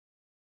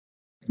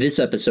This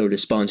episode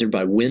is sponsored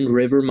by Wind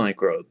River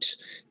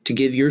Microbes. To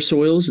give your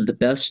soils the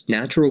best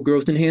natural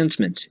growth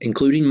enhancements,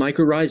 including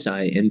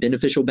mycorrhizae and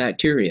beneficial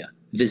bacteria,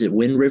 visit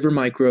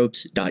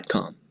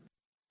windrivermicrobes.com.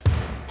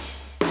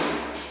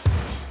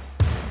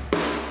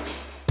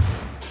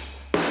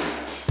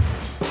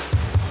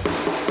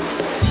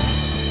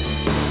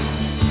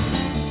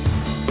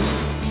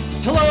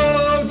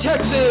 Hello,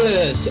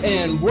 Texas,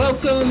 and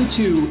welcome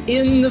to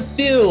In the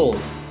Field.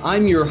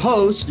 I'm your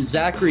host,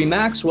 Zachary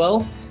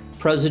Maxwell,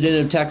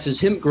 President of Texas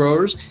Hemp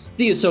Growers,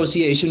 the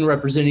association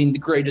representing the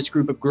greatest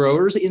group of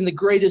growers in the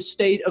greatest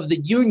state of the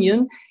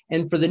union.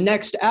 And for the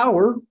next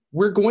hour,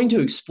 we're going to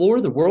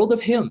explore the world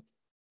of hemp.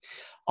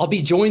 I'll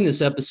be joined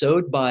this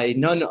episode by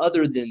none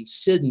other than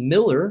Sid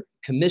Miller,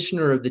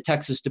 Commissioner of the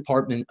Texas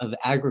Department of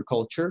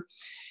Agriculture.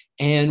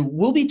 And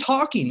we'll be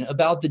talking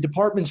about the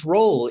department's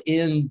role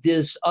in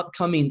this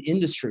upcoming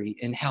industry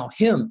and how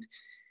hemp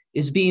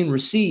is being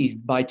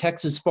received by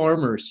Texas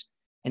farmers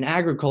and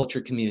agriculture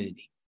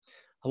community.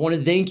 I want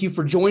to thank you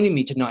for joining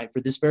me tonight for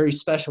this very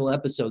special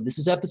episode. This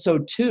is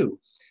episode 2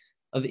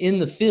 of In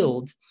the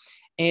Field.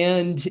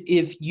 And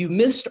if you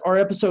missed our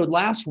episode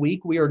last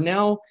week, we are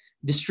now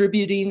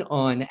distributing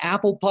on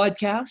Apple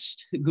Podcast,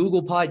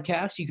 Google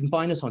Podcasts. You can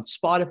find us on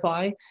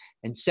Spotify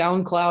and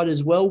SoundCloud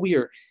as well. We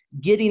are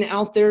getting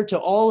out there to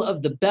all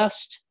of the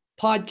best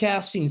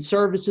podcasting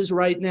services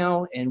right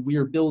now, and we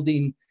are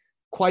building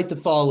quite the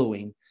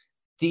following.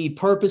 The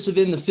purpose of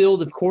In the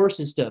Field, of course,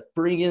 is to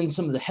bring in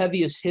some of the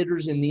heaviest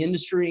hitters in the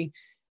industry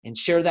and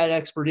share that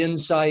expert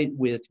insight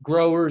with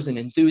growers and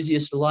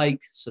enthusiasts alike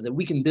so that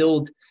we can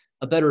build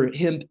a better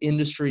hemp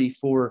industry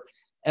for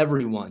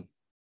everyone.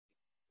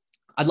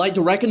 I'd like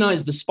to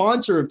recognize the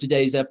sponsor of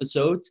today's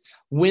episode,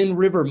 Wind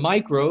River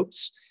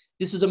Microbes.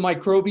 This is a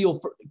microbial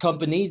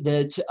company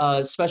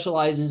that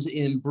specializes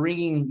in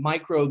bringing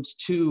microbes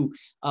to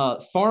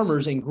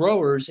farmers and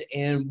growers,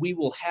 and we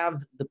will have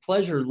the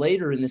pleasure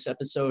later in this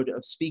episode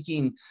of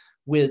speaking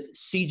with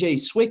CJ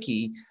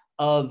Swickey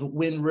of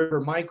Wind River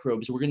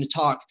Microbes. We're going to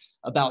talk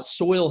about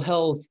soil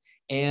health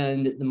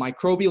and the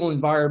microbial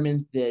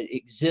environment that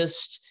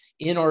exists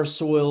in our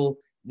soil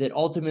that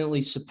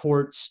ultimately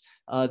supports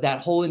that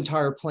whole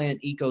entire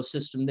plant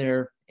ecosystem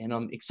there, and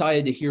I'm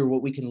excited to hear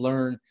what we can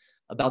learn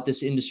about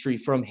this industry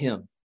from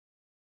him.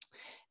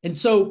 And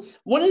so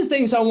one of the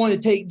things I want to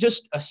take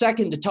just a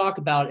second to talk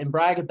about and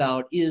brag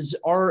about is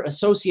our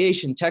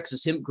association,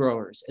 Texas Hemp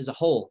Growers, as a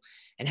whole,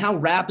 and how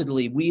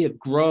rapidly we have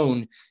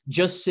grown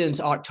just since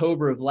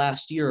October of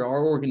last year.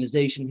 Our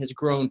organization has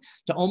grown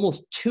to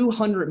almost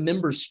 200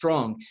 members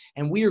strong,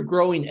 and we are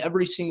growing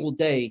every single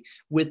day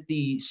with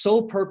the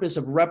sole purpose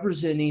of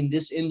representing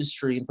this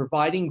industry and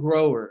providing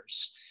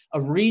growers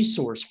a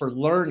resource for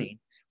learning,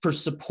 for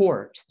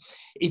support.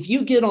 If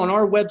you get on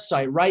our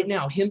website right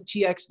now,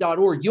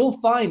 hemptx.org, you'll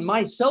find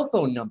my cell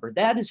phone number.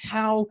 That is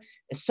how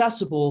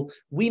accessible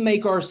we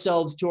make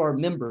ourselves to our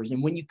members.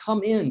 And when you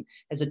come in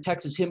as a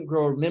Texas Hemp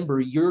Grower member,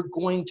 you're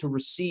going to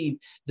receive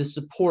the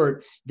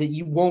support that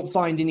you won't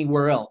find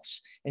anywhere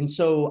else. And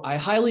so I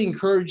highly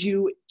encourage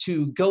you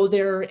to go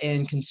there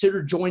and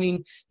consider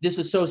joining this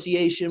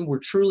association. We're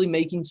truly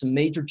making some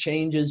major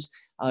changes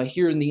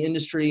here in the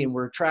industry, and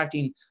we're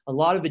attracting a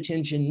lot of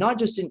attention, not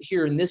just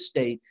here in this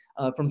state,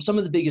 from some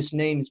of the biggest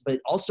names,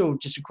 but also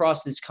just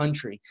across this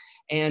country.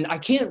 And I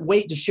can't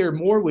wait to share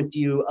more with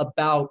you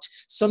about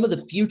some of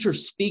the future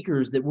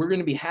speakers that we're going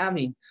to be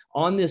having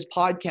on this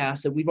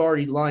podcast that we've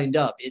already lined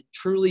up. It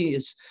truly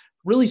is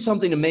really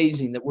something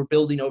amazing that we're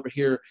building over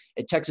here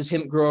at Texas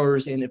Hemp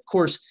Growers. And of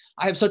course,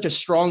 I have such a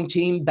strong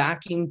team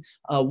backing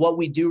what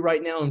we do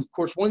right now. And of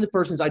course, one of the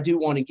persons I do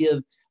want to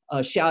give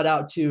a shout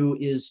out to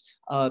is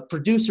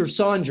producer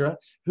Sandra,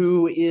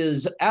 who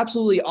is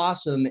absolutely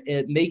awesome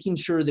at making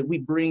sure that we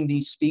bring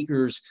these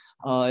speakers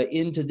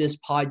into this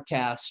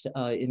podcast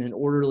in an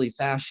orderly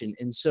fashion.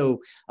 And so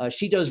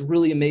she does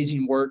really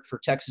amazing work for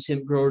Texas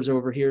Hemp Growers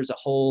over here as a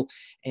whole,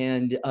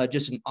 and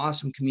just an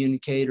awesome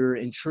communicator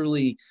and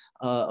truly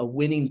a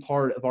winning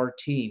part of our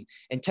team.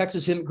 And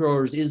Texas Hemp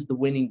Growers is the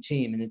winning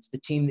team, and it's the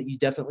team that you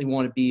definitely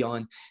want to be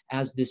on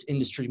as this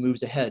industry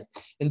moves ahead.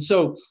 And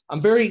so I'm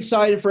very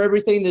excited for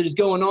everything that is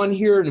going on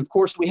here. And of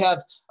course, we have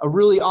a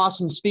really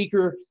awesome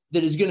speaker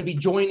that is going to be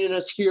joining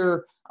us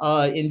here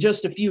in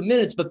just a few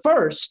minutes. But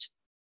first,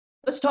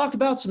 let's talk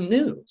about some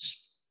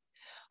news.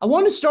 I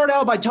want to start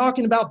out by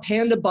talking about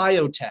Panda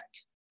Biotech.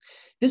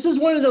 This is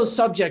one of those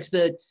subjects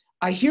that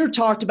I hear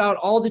talked about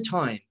all the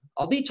time.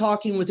 I'll be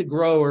talking with a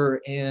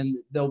grower and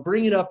they'll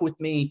bring it up with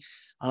me.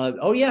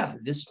 Oh yeah,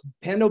 this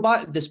Panda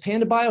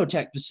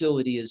Biotech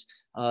facility is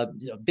a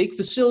big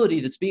facility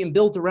that's being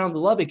built around the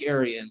Lubbock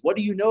area. And what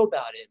do you know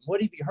about it?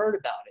 What have you heard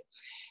about it?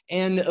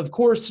 And of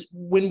course,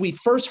 when we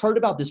first heard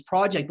about this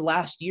project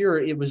last year,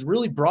 it was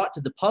really brought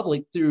to the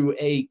public through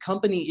a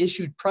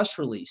company-issued press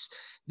release.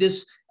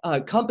 This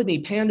company,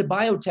 Panda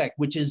Biotech,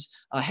 which has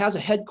a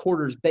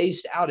headquarters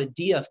based out of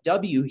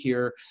DFW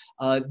here,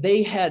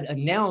 they had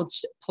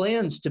announced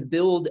plans to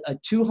build a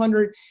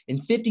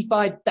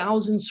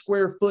 255,000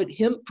 square foot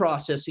hemp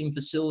processing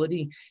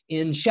facility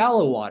in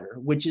Shallow Water,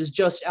 which is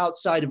just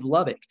outside of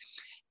Lubbock.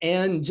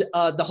 And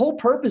the whole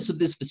purpose of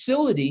this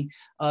facility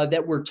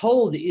that we're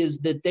told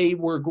is that they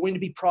were going to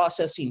be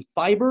processing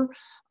fiber,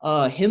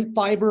 hemp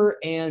fiber,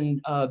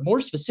 and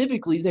more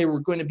specifically, they were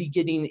going to be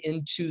getting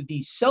into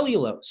the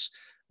cellulose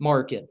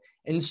market.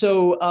 And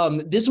so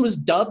this was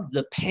dubbed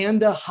the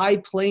Panda High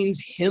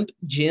Plains Hemp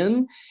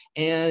Gin,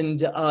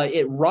 and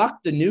it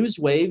rocked the news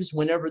waves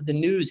whenever the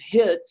news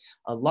hit.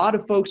 A lot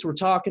of folks were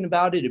talking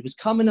about it. It was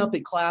coming up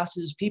at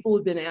classes. People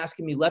have been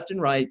asking me left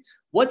and right,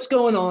 what's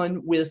going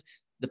on with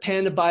the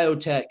Panda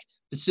Biotech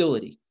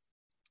facility?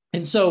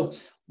 And so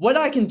what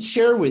I can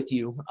share with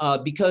you,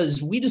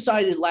 because we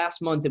decided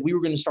last month that we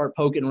were going to start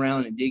poking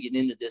around and digging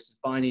into this and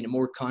finding a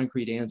more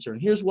concrete answer.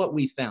 And here's what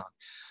we found.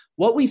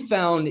 What we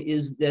found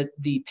is that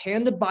the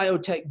Panda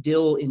Biotech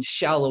deal in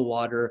shallow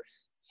water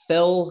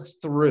fell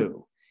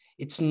through.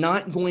 It's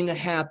not going to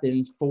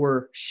happen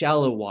for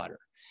shallow water.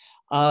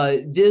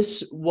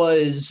 This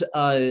was,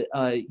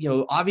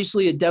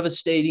 obviously a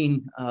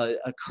devastating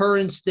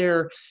occurrence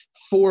there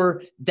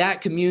for that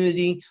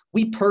community.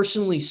 We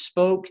personally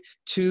spoke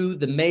to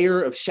the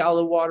mayor of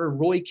Shallow Water,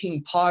 Roy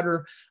King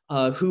Potter,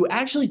 who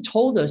actually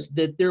told us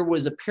that there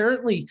was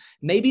apparently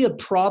maybe a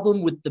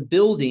problem with the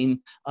building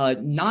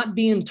not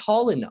being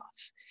tall enough.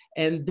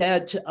 And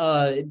that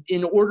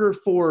in order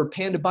for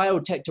Panda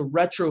Biotech to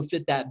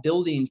retrofit that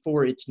building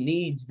for its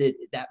needs,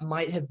 that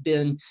might have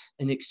been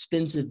an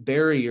expensive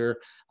barrier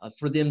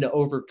for them to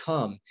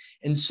overcome.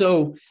 And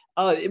so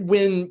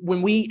when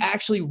we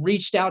actually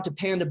reached out to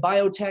Panda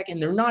Biotech,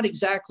 and they're not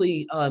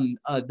exactly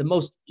the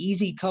most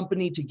easy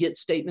company to get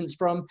statements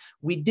from,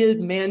 we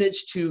did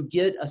manage to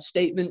get a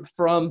statement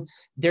from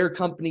their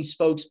company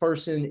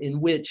spokesperson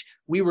in which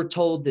we were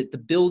told that the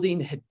building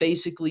had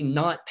basically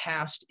not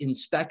passed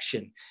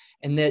inspection,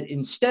 and that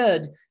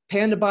instead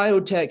Panda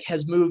Biotech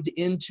has moved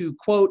into,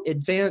 quote,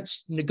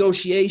 advanced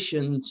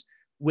negotiations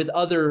with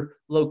other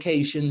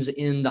locations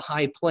in the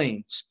High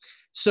Plains.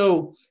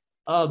 So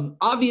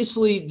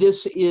obviously,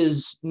 this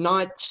is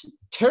not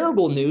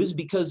terrible news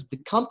because the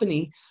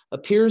company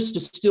appears to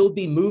still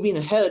be moving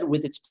ahead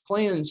with its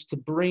plans to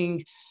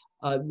bring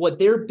what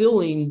they're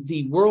billing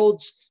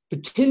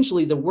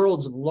potentially the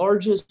world's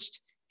largest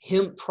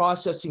hemp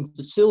processing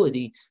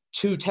facility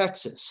to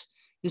Texas.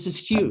 This is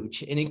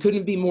huge, and it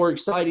couldn't be more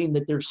exciting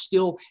that they're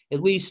still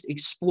at least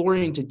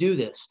exploring to do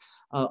this.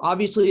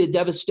 Obviously, a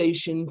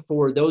devastation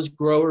for those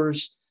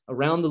growers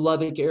around the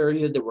Lubbock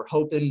area that were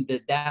hoping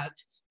that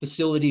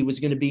facility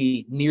was going to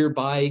be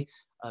nearby.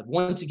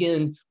 Once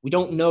again, we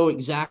don't know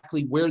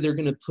exactly where they're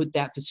going to put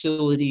that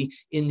facility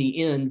in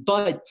the end,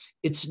 but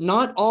it's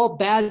not all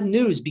bad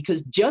news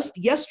because just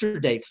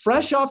yesterday,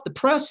 fresh off the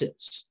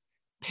presses,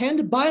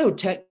 Panda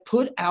Biotech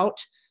put out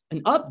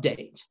an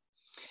update.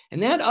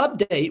 And that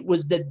update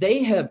was that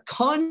they have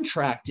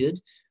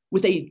contracted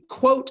with a,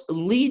 quote,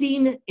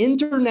 leading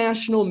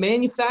international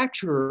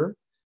manufacturer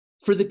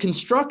for the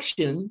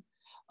construction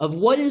of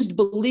what is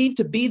believed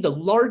to be the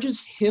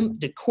largest hemp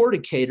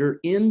decorticator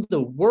in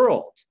the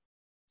world.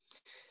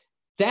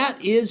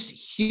 That is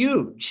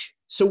huge.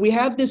 So we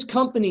have this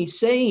company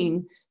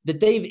saying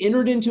that they've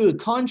entered into a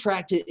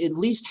contract to at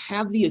least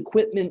have the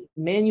equipment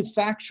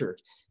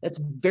manufactured. That's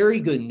very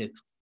good news.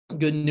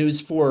 Good news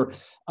for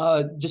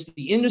just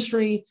the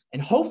industry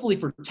and hopefully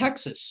for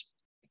Texas.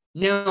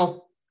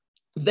 Now,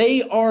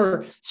 they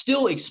are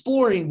still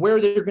exploring where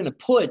they're going to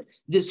put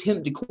this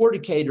hemp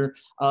decorticator.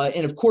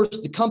 And of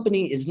course, the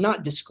company is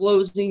not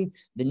disclosing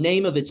the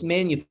name of its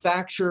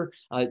manufacturer.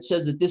 It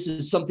says that this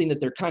is something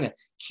that they're kind of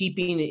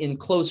keeping in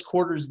close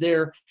quarters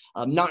there.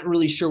 I'm not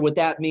really sure what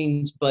that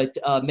means, but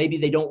maybe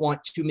they don't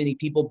want too many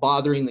people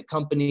bothering the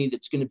company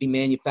that's going to be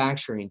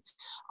manufacturing.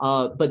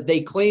 But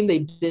they claim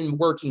they've been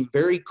working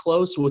very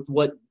close with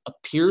what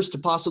appears to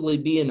possibly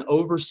be an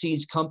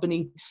overseas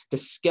company to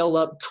scale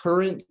up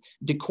current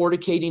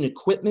decorticating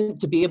equipment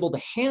to be able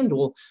to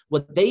handle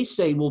what they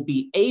say will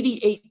be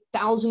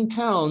 88,000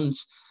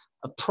 pounds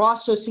of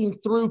processing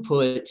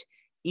throughput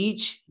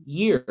each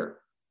year.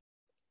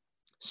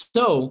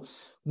 So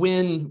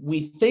when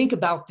we think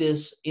about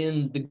this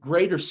in the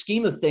greater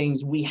scheme of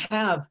things, we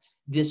have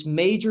this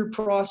major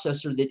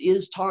processor that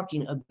is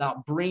talking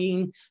about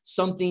bringing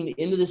something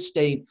into the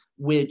state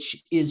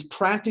which is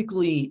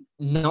practically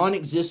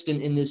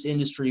non-existent in this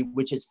industry,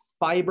 which is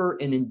fiber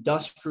and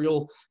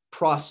industrial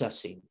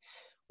processing.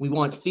 We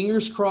want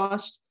fingers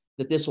crossed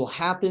that this will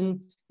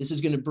happen. This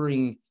is going to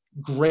bring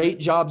great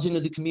jobs into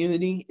the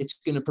community. It's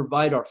going to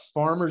provide our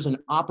farmers an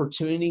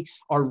opportunity.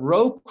 Our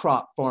row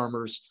crop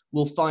farmers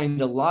will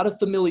find a lot of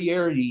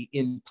familiarity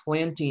in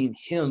planting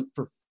hemp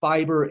for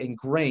fiber and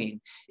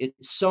grain.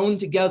 It's sewn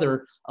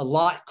together a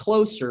lot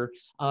closer,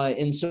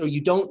 and so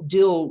you don't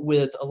deal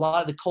with a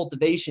lot of the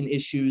cultivation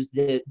issues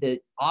that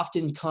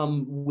often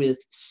come with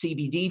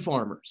CBD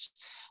farmers,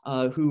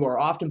 who are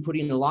often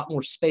putting a lot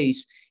more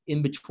space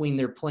in between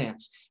their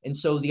plants. And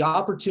so the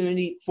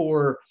opportunity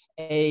for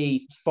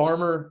a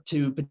farmer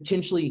to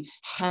potentially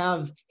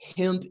have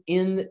hemp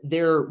in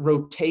their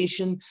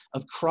rotation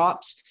of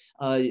crops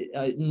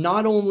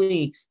not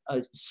only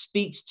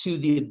speaks to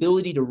the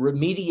ability to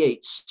remediate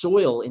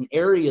soil in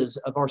areas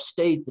of our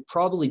state that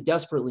probably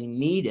desperately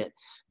need it,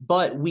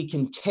 but we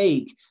can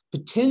take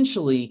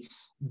potentially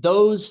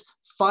those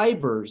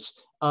fibers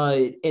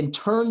and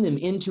turn them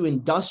into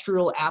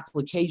industrial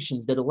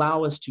applications that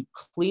allow us to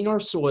clean our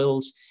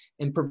soils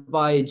and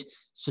provide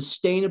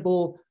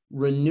sustainable,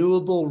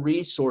 renewable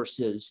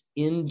resources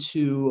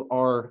into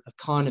our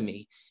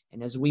economy.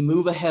 And as we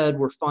move ahead,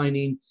 we're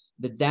finding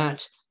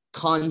that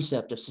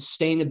concept of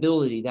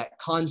sustainability, that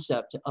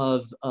concept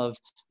of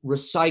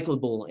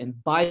recyclable and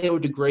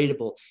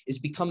biodegradable is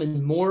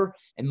becoming more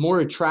and more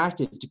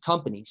attractive to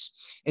companies.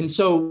 And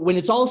so when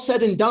it's all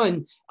said and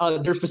done,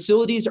 their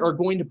facilities are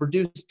going to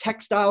produce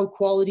textile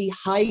quality,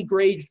 high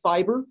grade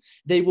fiber.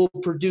 They will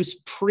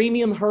produce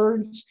premium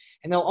herds,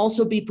 and they'll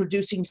also be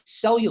producing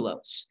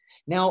cellulose.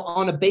 Now,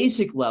 on a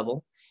basic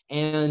level,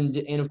 and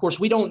of course,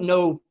 we don't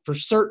know for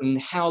certain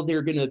how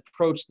they're going to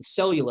approach the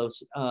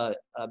cellulose,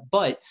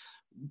 but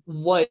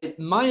what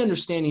my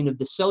understanding of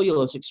the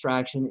cellulose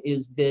extraction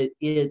is that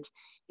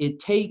it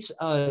takes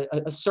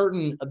a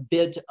certain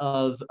bit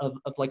of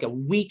like a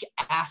weak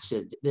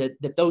acid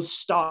that those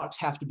stalks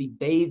have to be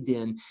bathed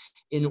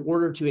in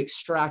order to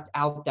extract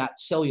out that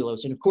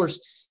cellulose. And of course,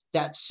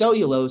 that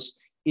cellulose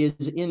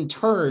is in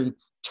turn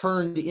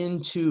turned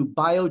into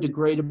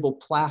biodegradable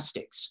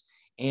plastics.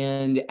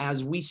 And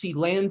as we see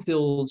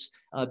landfills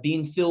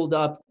being filled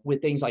up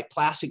with things like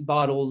plastic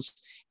bottles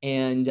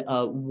and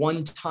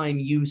one-time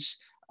use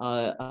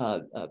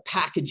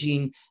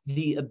packaging,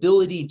 the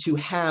ability to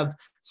have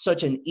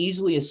such an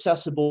easily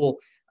accessible,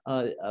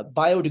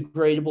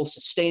 biodegradable,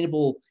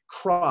 sustainable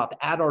crop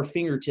at our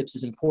fingertips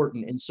is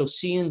important. And so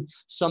seeing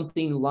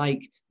something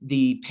like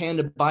the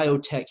Panda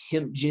Biotech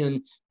HempGen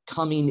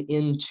coming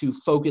into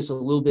focus a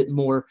little bit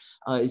more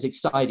is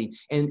exciting.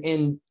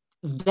 And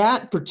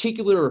that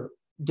particular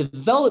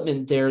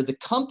development there, the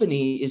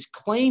company is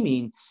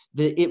claiming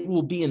that it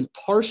will be in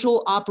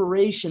partial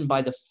operation by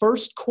the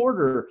first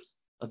quarter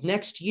of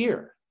next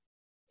year.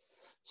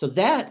 So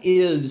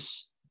that's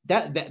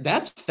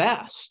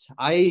fast.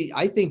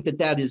 I think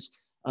that is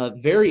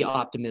very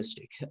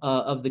optimistic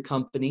of the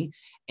company,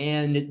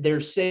 and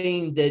they're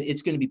saying that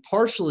it's going to be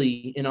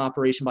partially in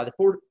operation by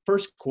the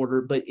first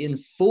quarter, but in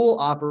full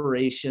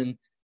operation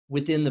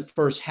within the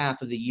first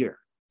half of the year.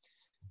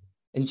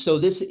 And so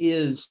this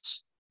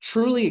is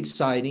truly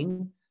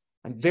exciting.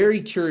 I'm very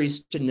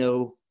curious to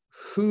know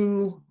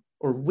who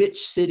or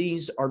which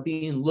cities are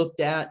being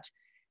looked at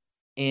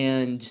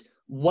and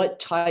what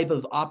type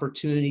of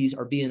opportunities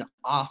are being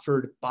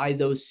offered by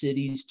those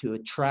cities to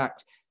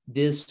attract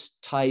this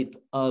type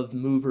of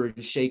mover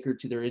and shaker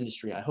to their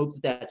industry. I hope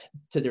that that's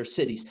to their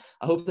cities.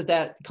 I hope that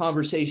that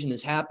conversation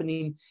is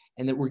happening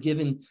and that we're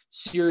giving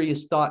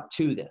serious thought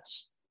to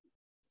this.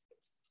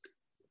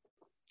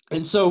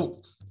 And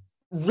so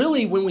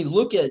really, when we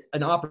look at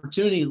an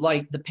opportunity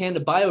like the Panda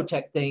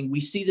Biotech thing,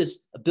 we see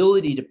this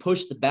ability to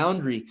push the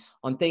boundary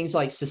on things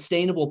like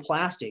sustainable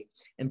plastic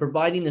and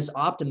providing this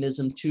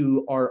optimism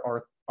to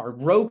our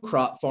row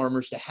crop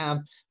farmers to have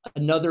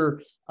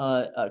another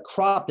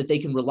crop that they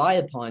can rely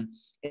upon.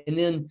 And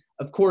then,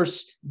 of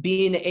course,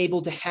 being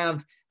able to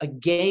have a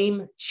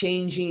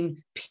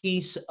game-changing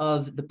piece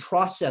of the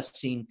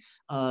processing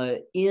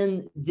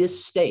in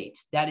this state.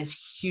 That is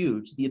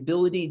huge. The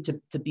ability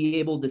to be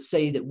able to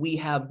say that we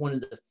have one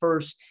of the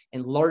first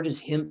and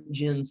largest hemp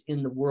gens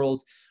in the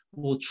world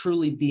will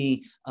truly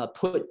be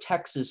put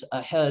Texas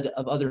ahead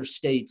of other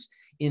states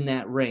in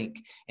that rank.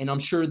 And I'm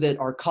sure that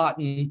our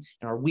cotton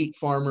and our wheat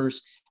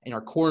farmers and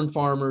our corn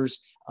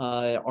farmers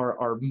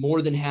are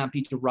more than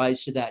happy to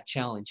rise to that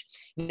challenge.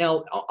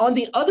 Now, on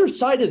the other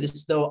side of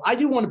this, though, I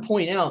do want to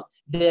point out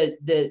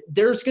that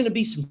there's going to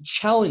be some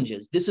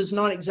challenges. This is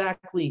not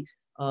exactly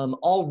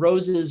all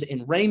roses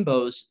and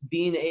rainbows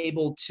being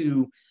able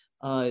to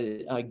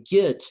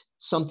get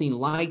something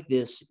like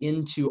this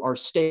into our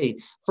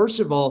state. First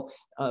of all,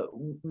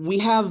 we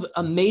have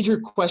a major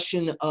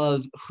question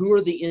of who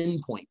are the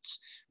endpoints.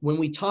 When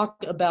we talk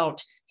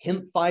about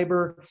hemp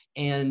fiber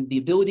and the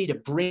ability to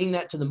bring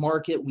that to the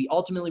market, we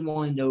ultimately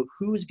want to know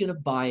who's going to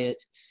buy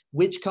it,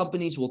 which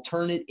companies will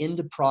turn it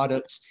into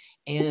products.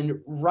 And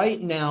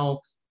right now,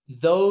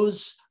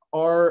 those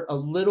are a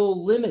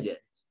little limited.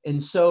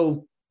 And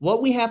so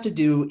what we have to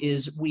do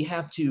is we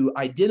have to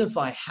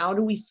identify how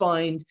do we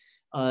find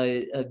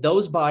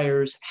those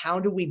buyers, how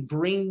do we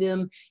bring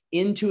them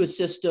into a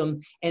system?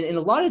 And a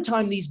lot of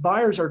time, these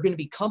buyers are going to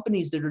be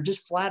companies that are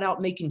just flat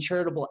out making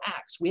charitable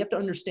acts. We have to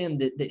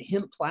understand that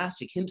hemp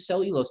plastic, hemp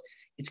cellulose,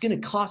 it's going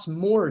to cost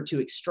more to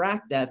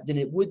extract that than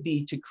it would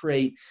be to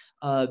create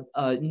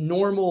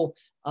normal,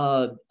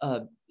 the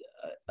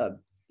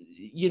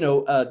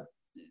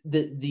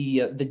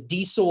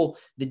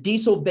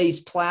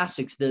diesel-based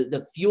plastics,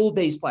 the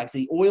fuel-based plastics,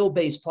 the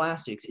oil-based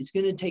plastics. It's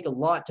going to take a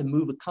lot to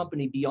move a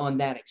company beyond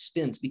that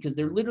expense because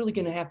they're literally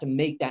going to have to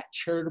make that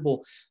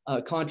charitable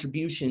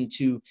contribution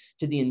to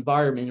the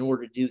environment in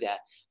order to do that.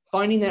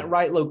 finding that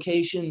right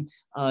location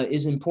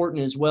is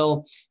important as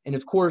well. And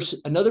of course,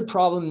 another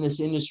problem in this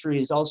industry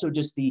is also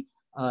just the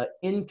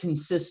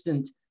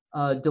inconsistent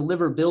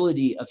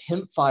deliverability of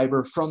hemp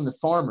fiber from the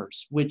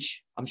farmers,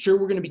 which I'm sure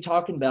we're going to be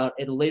talking about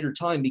at a later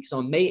time, because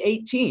on May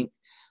 18th,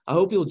 I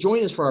hope you'll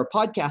join us for our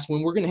podcast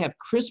when we're going to have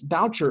Chris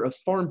Boucher of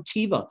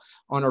Farmtiva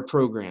on our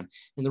program.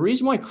 And the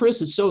reason why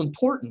Chris is so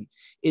important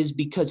is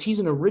because he's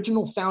an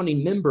original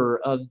founding member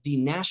of the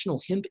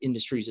National Hemp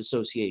Industries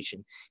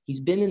Association.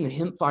 He's been in the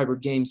hemp fiber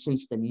game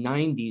since the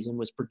 90s and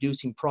was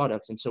producing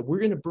products. And so we're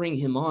going to bring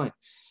him on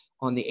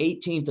the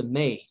 18th of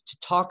May to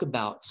talk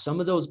about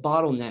some of those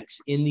bottlenecks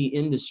in the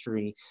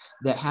industry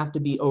that have to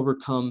be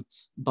overcome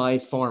by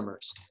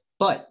farmers.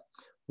 But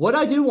what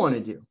I do want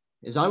to do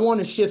is I want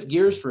to shift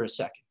gears for a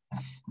second,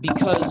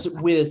 because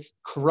with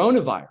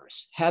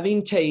coronavirus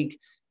having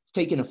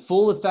taken a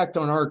full effect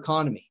on our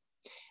economy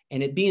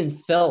and it being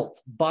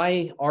felt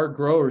by our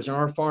growers and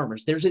our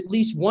farmers, there's at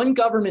least one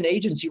government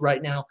agency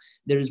right now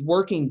that is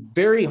working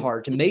very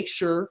hard to make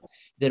sure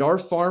that our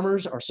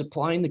farmers are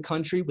supplying the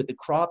country with the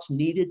crops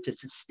needed to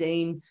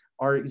sustain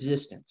our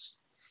existence.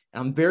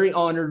 I'm very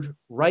honored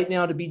right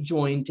now to be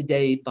joined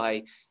today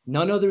by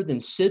none other than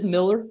Sid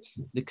Miller,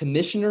 the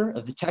Commissioner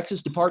of the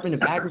Texas Department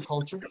of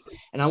Agriculture.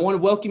 And I want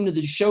to welcome you to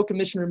the show,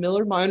 Commissioner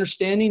Miller. My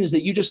understanding is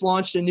that you just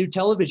launched a new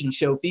television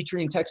show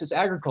featuring Texas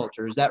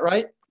agriculture. Is that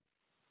right?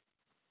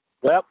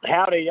 Well,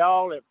 howdy,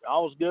 y'all.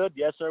 All's good.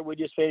 Yes, sir. We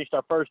just finished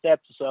our first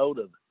episode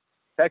of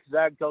Texas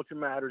Agriculture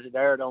Matters. It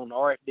aired on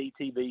RFD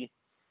TV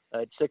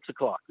at 6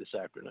 o'clock this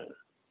afternoon.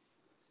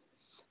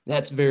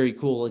 That's very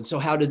cool. And so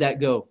how did that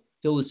go?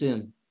 Fill us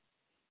in.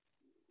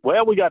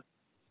 Well, we got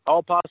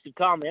all positive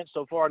comments.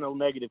 So far, no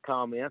negative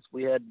comments.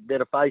 We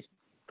did a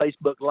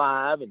Facebook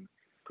Live and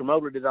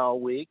promoted it all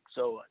week.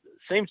 So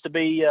it seems to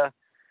be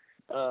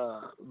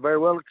very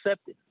well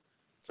accepted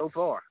so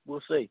far.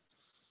 We'll see.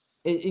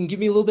 And give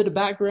me a little bit of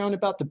background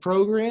about the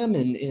program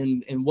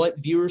and what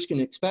viewers can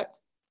expect.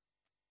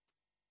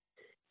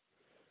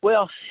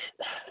 Well,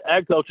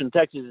 agriculture in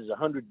Texas is a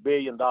 $100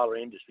 billion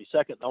industry,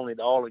 second only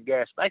to oil and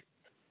gas.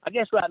 I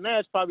guess right now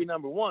it's probably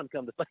number one,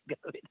 come to think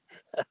of it.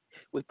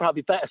 We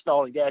probably passed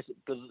oil and gas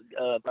because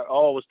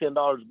oil was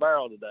 $10 a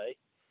barrel today.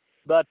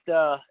 But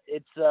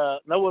it's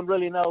no one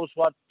really knows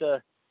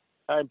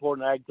how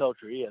important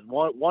agriculture is.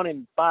 One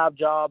in 5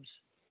 jobs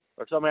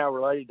are somehow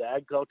related to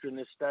agriculture in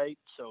this state.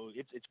 So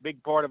it's a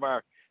big part of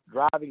our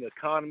driving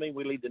economy.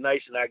 We lead the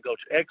nation in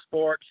agriculture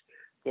exports,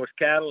 of course,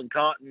 cattle and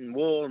cotton and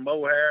wool and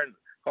mohair and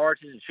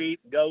horses and sheep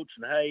and goats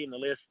and hay, and the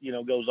list,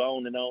 goes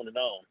on and on and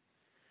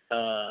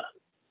on.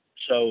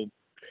 So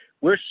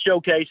we're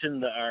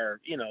showcasing our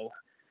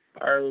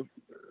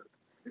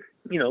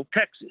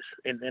Texas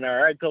and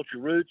our agriculture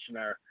roots and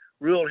our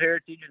rural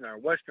heritage and our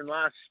Western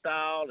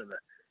lifestyle and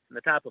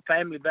the type of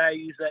family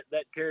values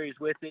that carries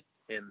with it.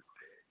 And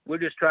we're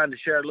just trying to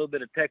share a little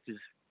bit of Texas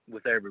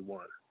with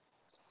everyone.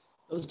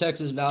 Those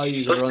Texas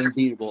values are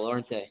unbeatable,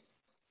 aren't they?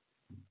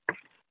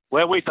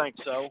 Well, we think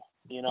so.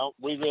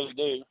 We really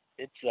do.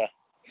 It's,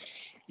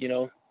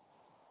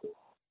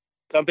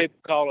 some people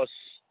call us,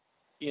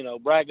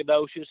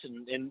 braggadocious,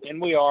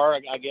 and we are,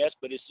 I guess,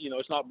 but it's,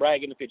 it's not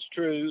bragging if it's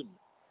true.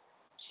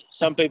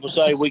 Some people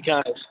say we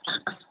kind of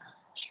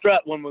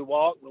strut when we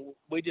walk.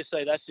 We just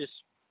say that's just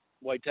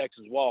the way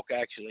Texans walk,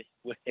 actually.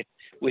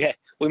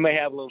 We may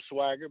have a little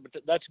swagger, but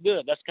that's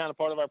good. That's kind of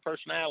part of our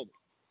personality.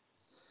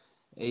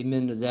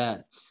 Amen to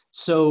that.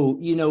 So,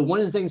 one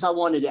of the things I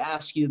wanted to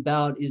ask you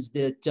about is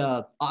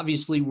that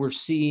obviously we're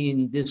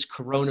seeing this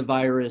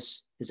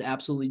coronavirus has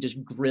absolutely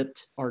just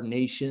gripped our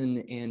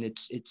nation, and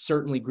it's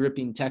certainly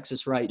gripping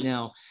Texas right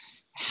now.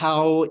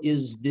 How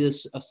is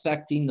this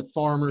affecting the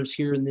farmers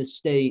here in this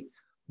state?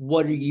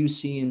 What are you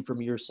seeing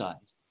from your side?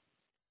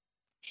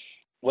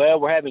 Well,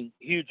 we're having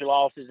huge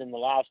losses in the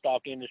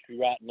livestock industry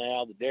right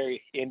now, the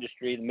dairy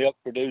industry, the milk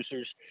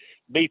producers,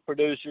 beef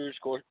producers,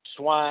 of course,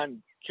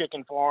 swine,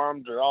 chicken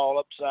farms are all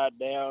upside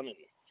down.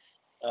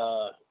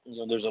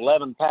 And, there's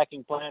 11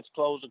 packing plants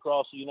closed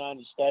across the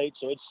United States.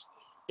 So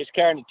it's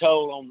carrying a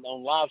toll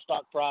on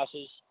livestock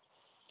prices.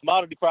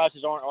 Commodity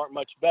prices aren't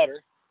much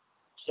better.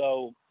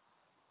 So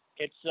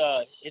it's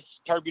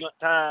turbulent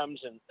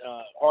times and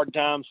hard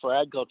times for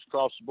agriculture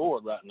across the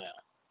board right now.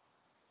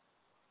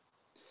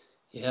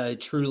 Yeah,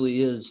 it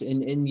truly is.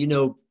 And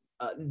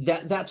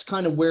that's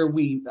kind of where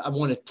I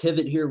want to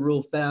pivot here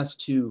real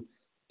fast to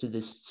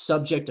this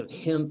subject of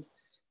hemp,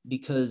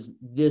 because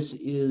this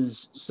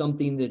is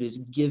something that is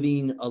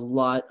giving a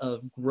lot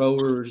of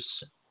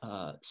growers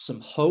some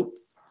hope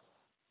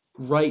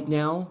right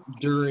now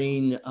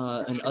during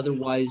an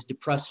otherwise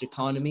depressed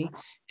economy.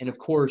 And of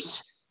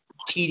course,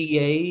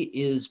 TDA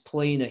is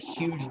playing a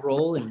huge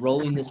role in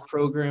rolling this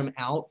program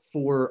out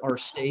for our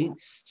state.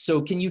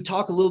 So can you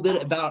talk a little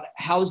bit about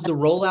how's the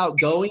rollout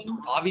going?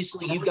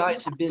 Obviously, you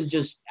guys have been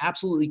just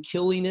absolutely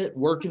killing it,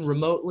 working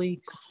remotely,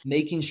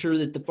 making sure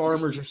that the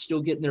farmers are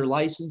still getting their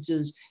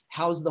licenses.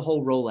 How's the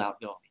whole rollout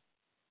going?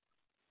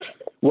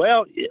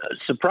 Well,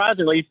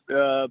 surprisingly,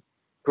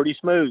 pretty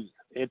smooth.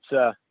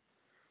 It's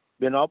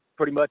been all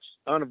pretty much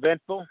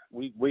uneventful.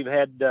 We've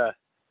had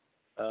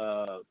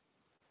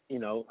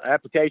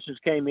Applications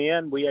came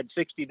in. We had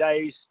 60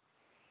 days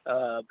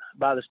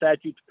by the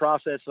statute to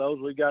process those.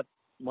 We got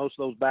most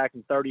of those back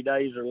in 30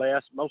 days or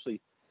less, mostly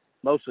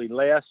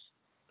less.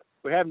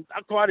 We haven't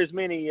quite as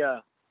many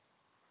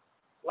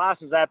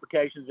license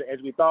applications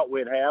as we thought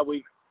we'd have.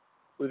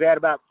 We've had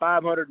about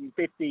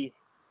 550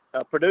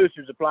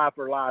 producers apply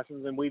for a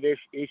license, and we've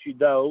issued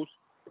those.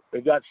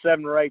 We've got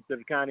 7 or 8 that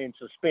are kind of in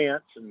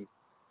suspense, and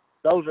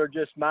those are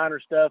just minor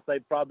stuff. They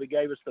probably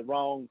gave us the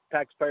wrong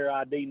taxpayer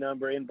ID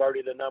number,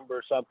 inverted a number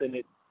or something.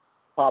 It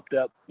popped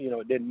up,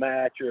 it didn't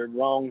match, or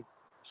wrong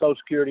Social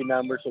Security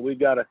number. So we've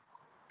got to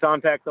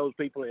contact those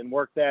people and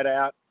work that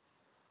out.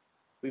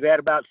 We've had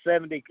about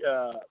 70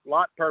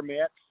 lot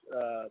permits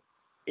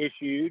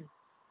issued,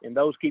 and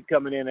those keep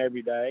coming in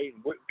every day.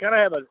 We kind of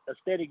have a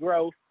steady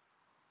growth.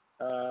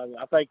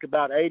 I think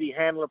about 80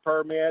 handler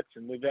permits,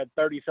 and we've had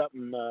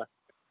 30-something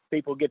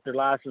people get their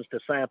license to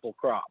sample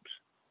crops.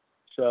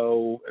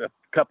 So a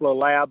couple of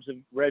labs have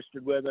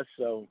registered with us,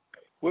 so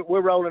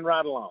we're rolling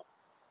right along.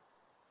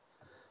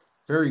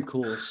 Very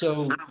cool.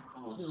 So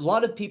a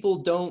lot of people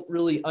don't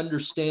really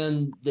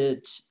understand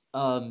that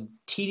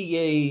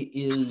TDA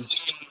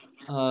is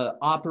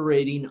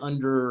operating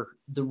under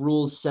the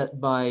rules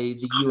set by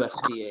the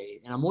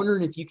USDA. And I'm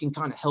wondering if you can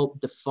kind of help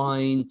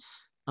define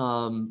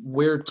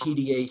where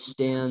TDA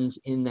stands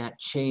in that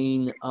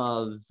chain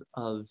of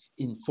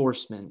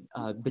enforcement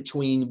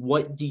between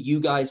what do you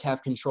guys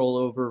have control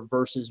over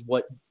versus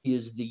what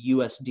is the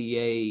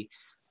USDA,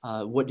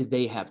 what do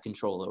they have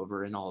control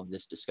over in all of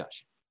this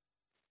discussion?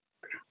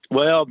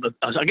 Well,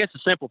 I guess the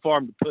simple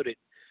form to put it,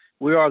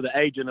 we are the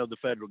agent of the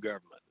federal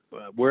government.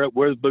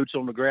 We're the boots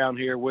on the ground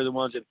here. We're the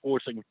ones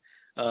enforcing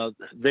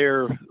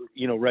their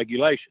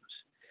regulations.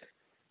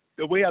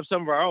 We have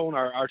some of our own.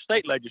 Our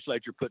state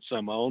legislature put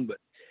some on, but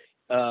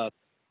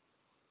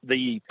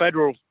the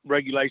federal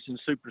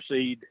regulations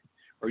supersede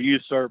or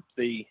usurp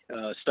the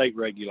state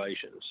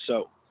regulations.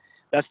 So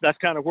that's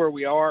kind of where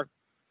we are.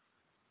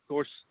 Of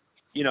course,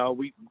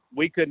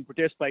 we couldn't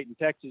participate in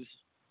Texas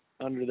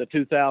under the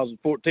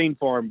 2014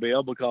 Farm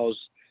Bill because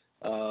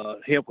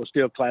hemp was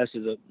still classed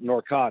as a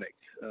narcotic,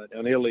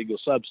 an illegal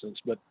substance.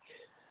 But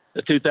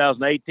the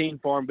 2018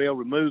 Farm Bill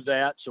removed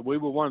that, so we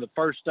were one of the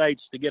first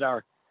states to get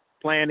our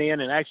plan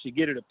in and actually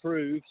get it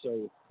approved.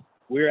 So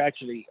we're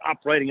actually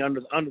operating under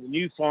the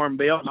new Farm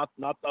Bill, not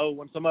the old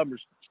one. Some of them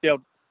are still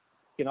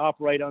can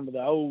operate under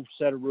the old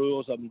set of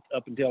rules up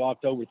until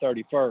October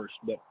 31st.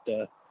 But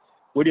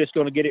we're just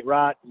going to get it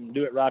right and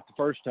do it right the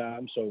first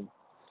time. So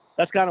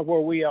that's kind of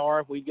where we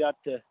are. We got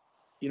to,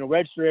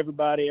 register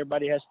everybody.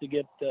 Everybody has to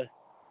get, the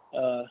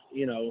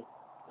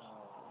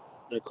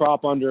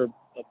crop under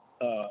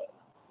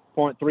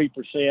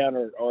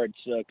 0.3% or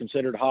it's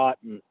considered hot,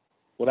 and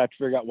we'll have to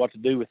figure out what to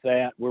do with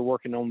that. We're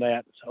working on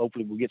that. So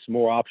hopefully we'll get some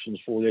more options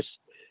before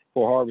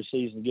harvest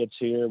season gets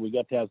here. We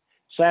got to have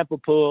sample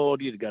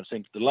pulled. You got to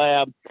send it to the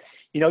lab.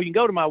 You can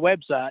go to my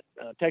website,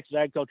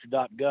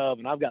 texasagriculture.gov,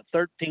 and I've got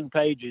 13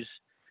 pages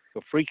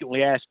of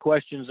frequently asked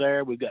questions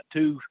there. We've got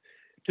two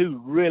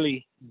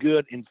really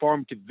good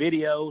informative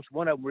videos.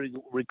 One of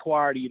them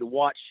required you to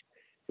watch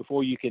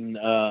before you can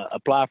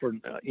apply for,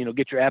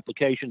 get your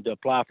application to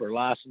apply for a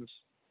license.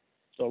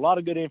 So a lot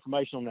of good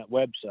information on that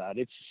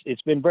website.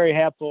 It's been very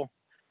helpful.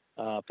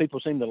 People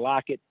seem to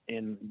like it,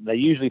 and they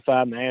usually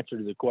find the answer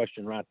to the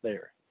question right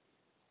there.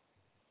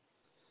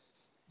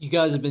 You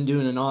guys have been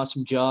doing an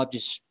awesome job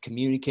just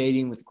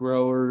communicating with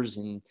growers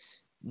and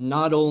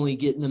not only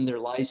getting them their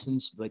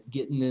license, but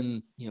getting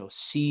them,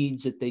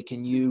 seeds that they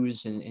can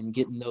use and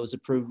getting those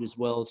approved as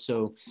well.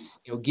 So,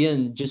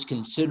 again, just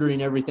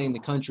considering everything the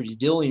country's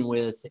dealing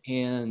with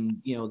and,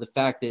 the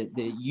fact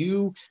that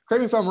you, correct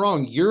me if I'm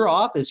wrong, your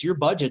office, your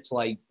budget's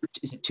like,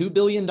 is it $2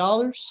 billion?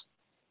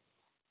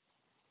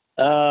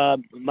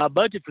 My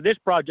budget for this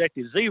project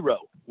is zero.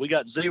 We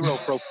got zero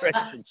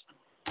appropriations.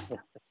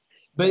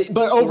 But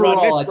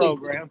overall,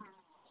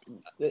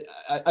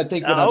 I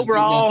think what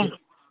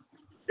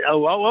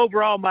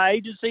overall, my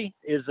agency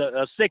is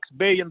a $6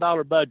 billion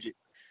budget.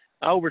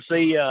 I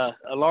oversee a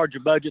larger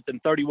budget than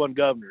 31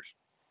 governors.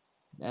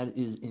 That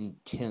is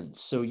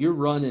intense. So you're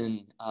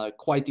running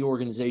quite the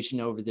organization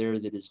over there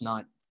that is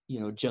not,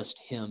 just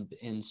hemp.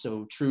 And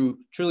so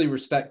truly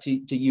respect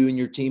to you and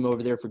your team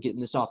over there for getting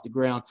this off the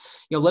ground.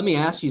 Let me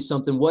ask you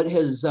something. What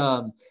has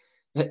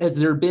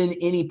there been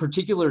any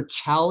particular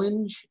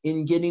challenge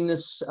in getting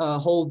this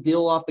whole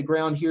deal off the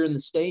ground here in the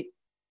state?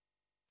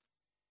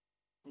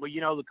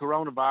 Well, the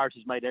coronavirus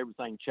has made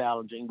everything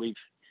challenging.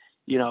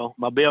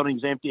 My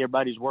building's empty.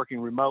 Everybody's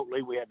working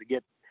remotely. We had to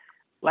get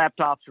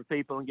laptops for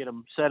people and get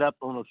them set up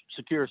on a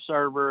secure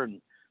server and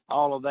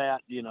all of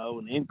that,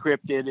 and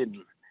encrypted. And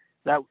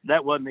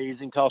that wasn't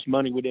easy and cost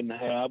money we didn't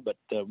have, but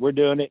we're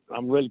doing it.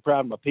 I'm really proud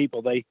of my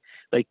people. They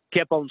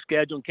kept on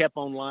schedule and kept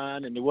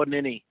online, and there wasn't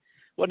any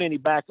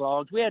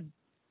backlogs. We had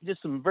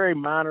just some very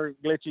minor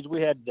glitches.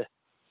 We had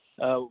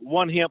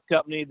one hemp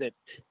company that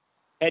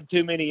had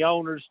too many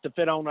owners to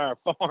fit on our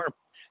farm,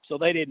 so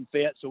they didn't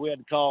fit. So we had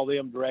to call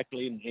them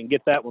directly and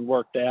get that one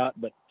worked out.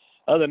 But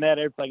other than that,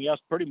 everything else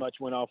pretty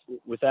much went off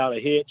without a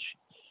hitch.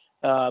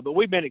 But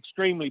we've been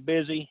extremely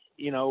busy,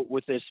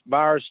 with this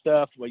virus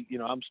stuff.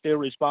 I'm still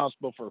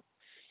responsible for,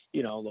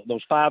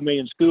 those 5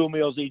 million school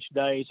meals each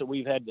day. So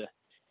we've had to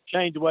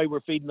change the way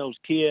we're feeding those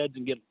kids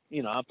and get,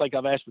 I think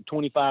I've asked for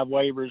 25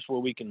 waivers where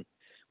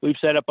we've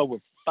set up over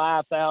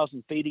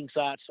 5,000 feeding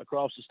sites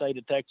across the state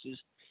of Texas,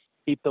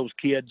 keep those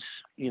kids,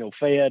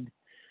 fed.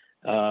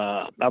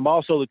 I'm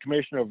also the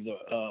commissioner of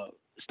the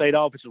State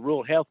Office of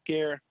Rural Health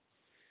Care.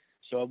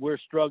 So we're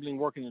struggling,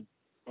 working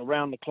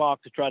around the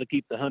clock to try to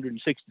keep the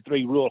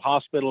 163 rural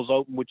hospitals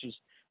open, which is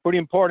pretty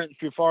important if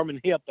you're farming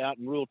hemp out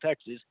in rural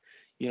Texas.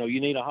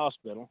 You need a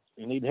hospital,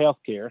 you need health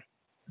care.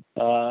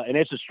 And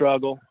it's a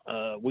struggle.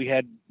 We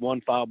had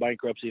one file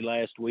bankruptcy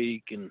last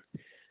week, and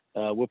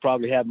we'll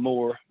probably have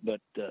more.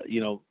 But,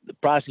 the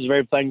prices of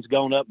everything's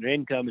gone up. Their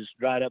income is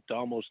dried up to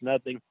almost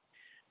nothing.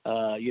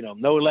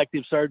 No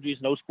elective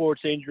surgeries, no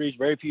sports injuries,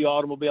 very few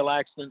automobile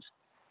accidents.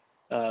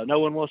 No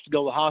one wants to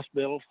go to the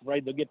hospital,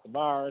 afraid they'll get the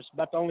virus.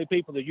 About the only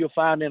people that you'll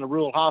find in a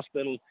rural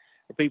hospital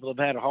are people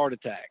who've had a heart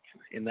attack.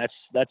 And that's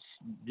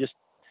just,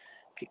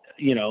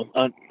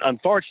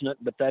 unfortunate,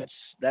 but that's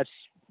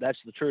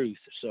the truth.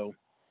 So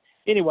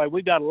anyway,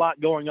 we've got a lot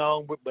going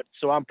on, but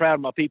so I'm proud of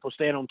my people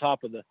staying on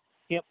top of the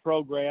hemp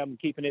program and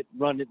keeping it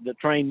running, the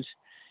trains,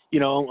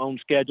 on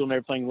schedule and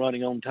everything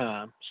running on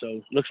time.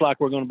 So looks like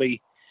we're going to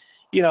be,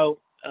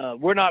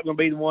 we're not going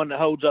to be the one that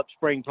holds up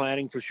spring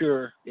planting for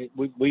sure.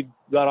 We've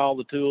got all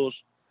the tools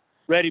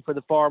ready for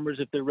the farmers.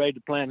 If they're ready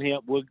to plant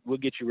hemp, we'll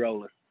get you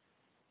rolling.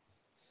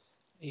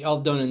 Y'all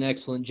have done an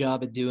excellent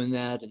job at doing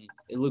that, and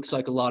it looks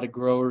like a lot of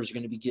growers are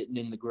going to be getting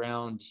in the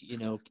ground,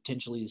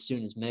 potentially as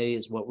soon as May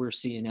is what we're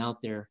seeing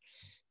out there.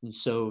 And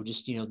so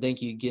just, thank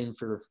you again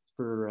for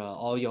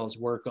all y'all's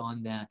work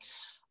on that.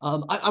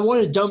 I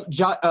want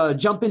to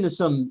jump into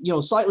some,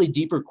 slightly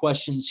deeper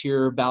questions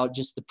here about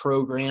just the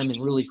program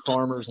and really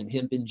farmers and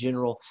hemp in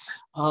general.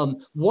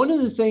 One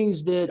of the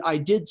things that I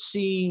did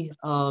see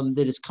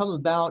that has come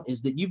about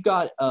is that you've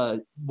got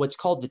what's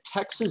called the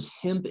Texas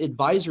Hemp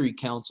Advisory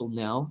Council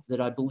now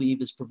that I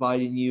believe is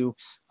providing you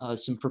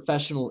some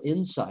professional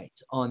insight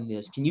on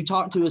this. Can you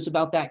talk to us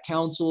about that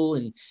council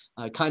and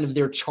kind of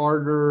their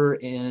charter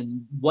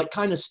and what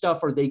kind of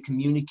stuff are they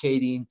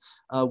communicating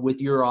with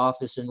your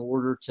office in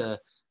order to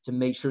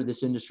make sure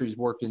this industry is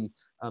working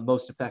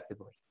most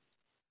effectively?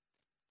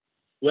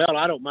 Well,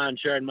 I don't mind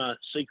sharing my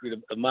secret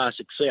of my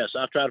success.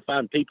 I try to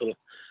find people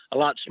a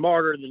lot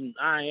smarter than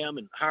I am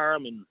and hire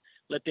them and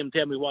let them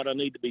tell me what I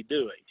need to be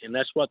doing. And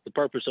that's what the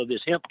purpose of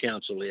this hemp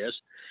council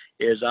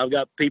is I've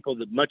got people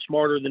that much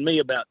smarter than me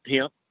about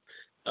hemp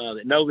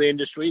that know the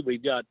industry.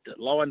 We've got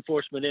law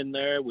enforcement in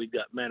there. We've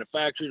got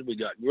manufacturers. We've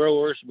got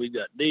growers. We've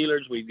got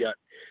dealers. We've got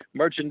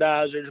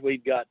merchandisers.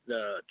 We've got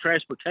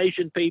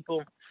transportation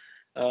people.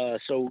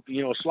 So,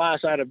 a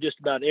slice out of just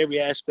about every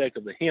aspect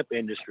of the hemp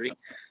industry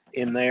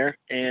in there.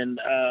 And,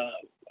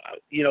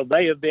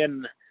 they have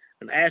been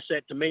an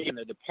asset to me in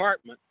the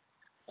department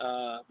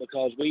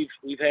because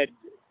we've had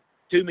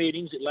 2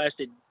 meetings that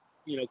lasted,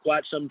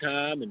 quite some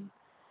time. And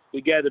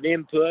we gathered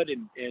input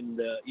and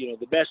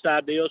the best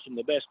ideas from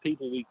the best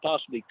people we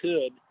possibly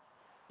could,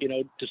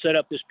 to set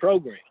up this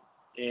program.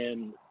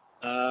 And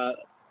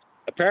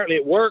apparently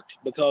it worked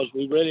because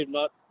we really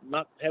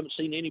haven't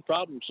seen any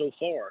problems so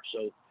far.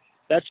 So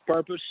that's the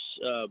purpose.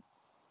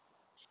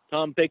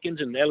 Tom Pickens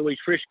and Eloise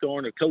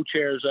Frischkorn are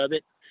co-chairs of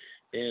it,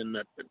 and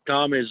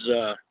Tom has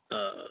a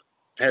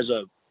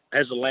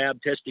lab,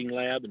 testing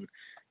lab, and of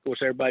course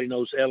everybody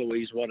knows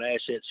Eloise, what an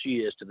asset she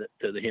is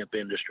to the hemp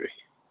industry.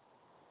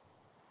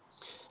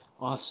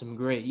 Awesome,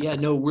 great. Yeah,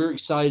 no, we're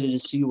excited to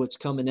see what's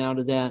coming out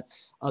of that.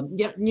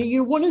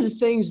 One of the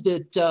things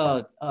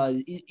that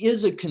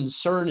is a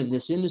concern in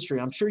this industry,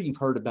 I'm sure you've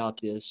heard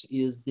about this,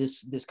 is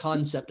this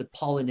concept of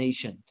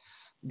pollination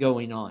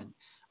going on,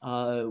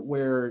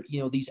 where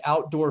these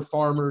outdoor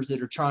farmers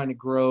that are trying to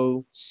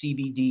grow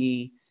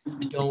CBD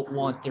don't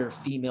want their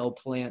female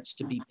plants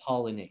to be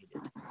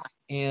pollinated,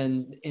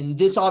 and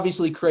this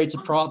obviously creates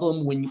a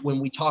problem when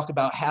we talk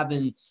about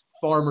having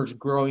farmers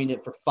growing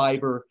it for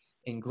fiber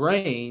and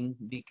grain,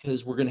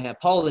 because we're going to have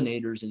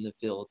pollinators in the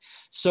field.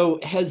 So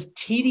has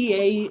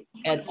TDA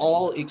at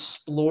all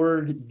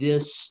explored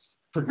this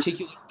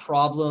particular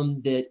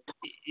problem that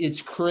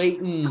it's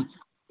creating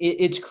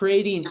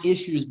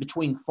issues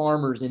between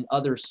farmers in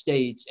other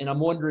states? And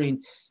I'm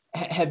wondering,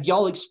 have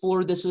y'all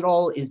explored this at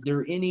all? Is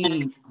there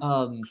any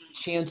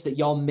chance that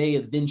y'all may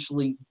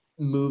eventually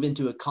move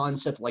into a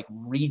concept like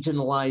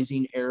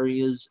regionalizing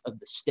areas of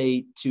the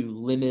state to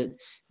limit,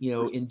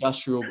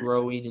 industrial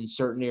growing in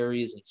certain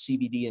areas and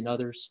CBD in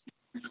others?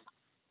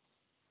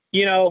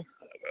 The answer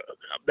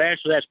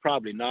to that's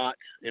probably not.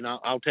 And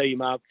I'll tell you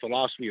my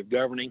philosophy of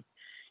governing.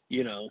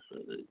 The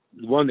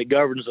one that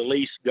governs the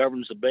least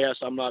governs the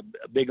best. I'm not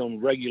big on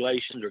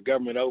regulations or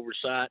government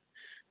oversight.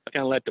 I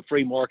kind of let the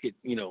free market,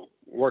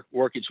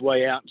 work its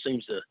way out. It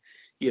seems to,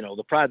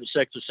 the private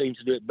sector seems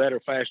to do it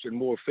better, faster, and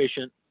more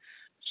efficient.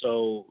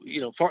 So,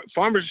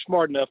 farmers are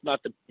smart enough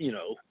not to,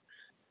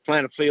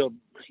 plant a field,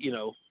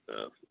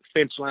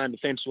 fence line to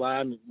fence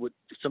line with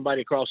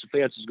somebody across the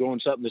fence is growing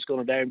something that's going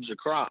to damage the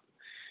crop.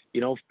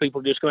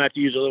 people are just going to have to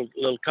use a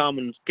little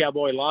common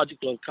cowboy logic,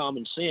 a little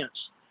common sense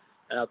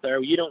out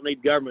there. You don't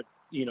need government,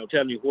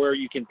 telling you where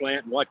you can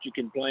plant and what you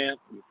can plant.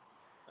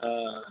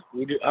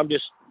 I'm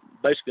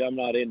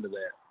not into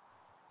that.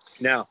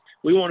 Now,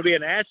 we want to be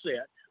an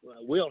asset.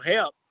 We'll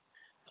help,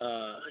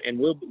 and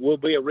we'll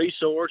be a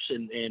resource,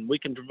 and we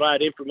can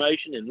provide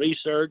information and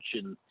research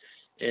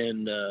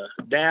and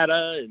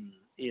data and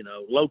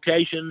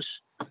locations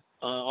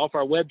off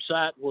our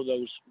website where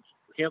those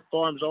hemp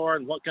farms are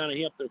and what kind of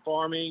hemp they're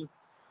farming.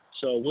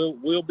 So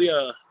we'll be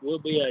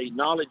a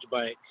knowledge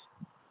bank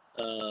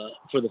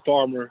for the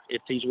farmer.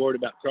 If he's worried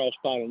about cross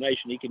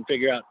pollination, he can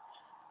figure out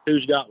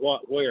who's got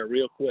what where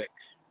real quick.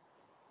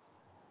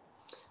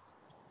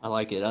 I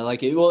like it.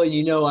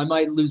 Well, I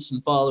might lose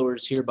some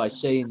followers here by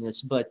saying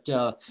this, but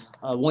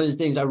one of the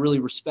things I really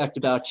respect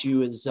about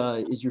you is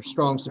your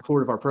strong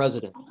support of our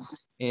president.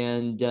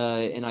 And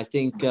I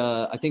think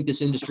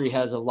this industry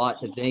has a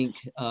lot to thank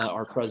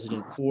our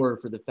president for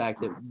the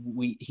fact that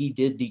he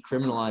did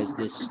decriminalize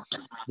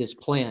this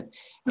plant.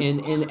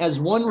 And as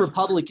one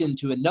Republican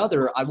to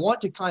another, I want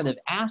to kind of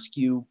ask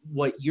you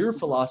what your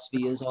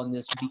philosophy is on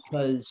this,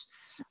 because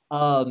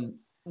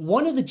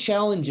one of the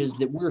challenges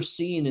that we're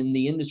seeing in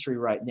the industry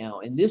right now,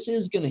 and this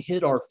is going to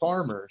hit our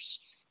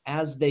farmers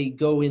as they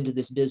go into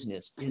this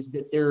business, is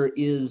that there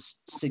is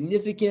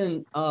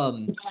significant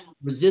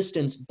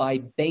resistance by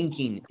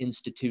banking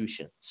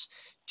institutions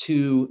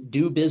to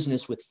do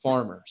business with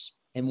farmers.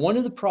 And one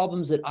of the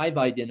problems that I've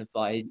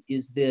identified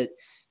is that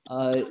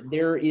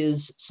there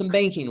is some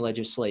banking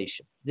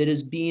legislation that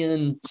is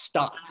being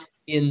stopped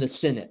in the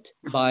Senate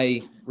by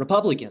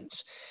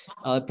Republicans,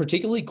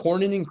 particularly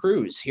Cornyn and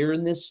Cruz here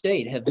in this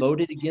state have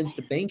voted against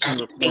a banking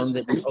reform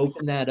that would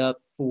open that up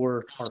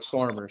for our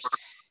farmers.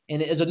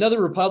 And as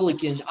another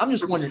Republican, I'm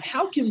just wondering,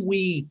 how can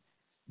we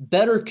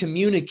better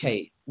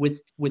communicate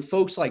with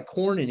folks like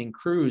Cornyn and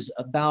Cruz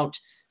about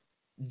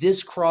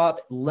this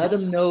crop, let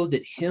them know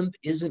that hemp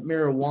isn't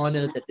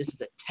marijuana, that this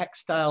is a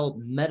textile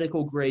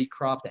medical grade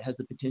crop that has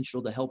the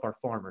potential to help our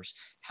farmers?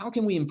 How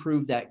can we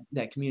improve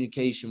that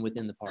communication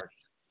within the party?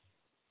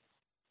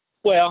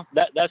 Well,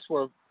 that's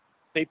where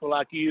people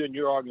like you and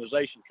your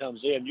organization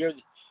comes in.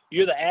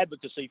 You're the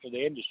advocacy for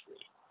the industry,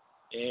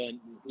 and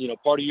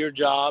part of your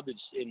job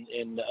is,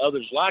 and the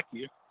others like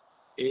you,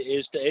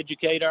 is to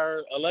educate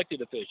our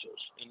elected officials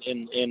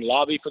and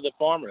lobby for the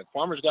farmer. The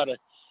farmer's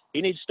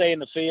he needs to stay in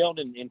the field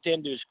and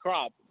tend to his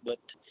crop, but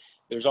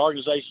there's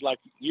organizations like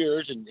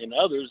yours and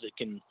others that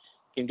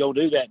can go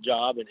do that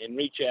job and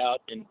reach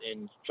out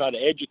and try to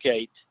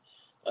educate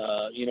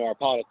our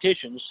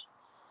politicians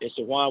as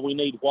to why we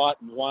need what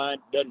and why it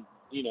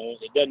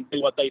doesn't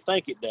do what they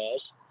think it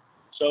does.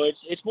 So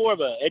it's more of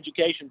an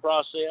education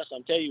process.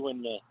 I'm telling you,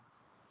 when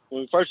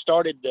we first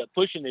started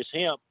pushing this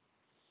hemp,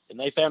 and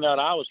they found out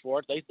I was for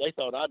it, they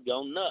thought I'd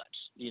gone nuts.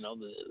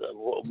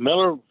 The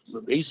Miller,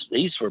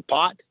 he's for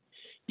pot.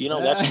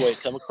 That's the way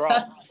it come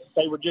across.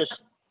 They were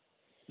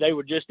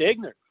just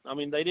ignorant. I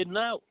mean, they didn't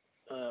know.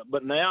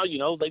 But now,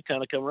 they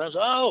kind of come around and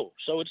say, oh,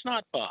 so it's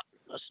not pot.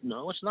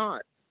 No, it's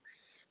not.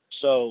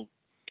 So,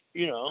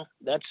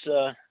 that's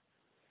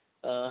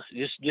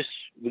just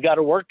we got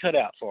our work cut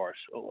out for us.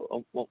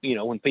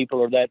 When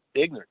people are that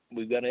ignorant,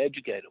 we've got to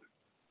educate them.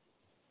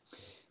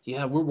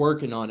 Yeah, we're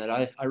working on it.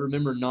 I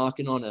remember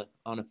knocking on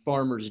a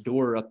farmer's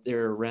door up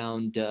there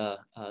around the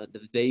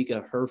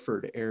Vega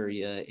Hereford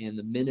area, and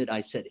the minute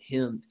I said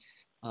hemp,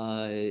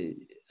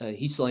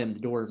 he slammed the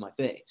door in my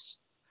face.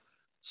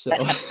 So,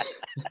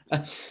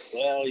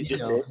 well, he's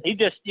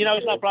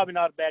probably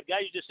not a bad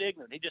guy. He's just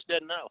ignorant. He just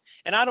doesn't know.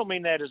 And I don't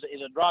mean that as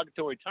a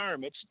derogatory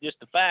term. It's just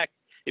the fact.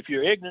 If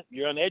you're ignorant,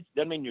 you're uneducated.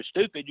 Doesn't mean you're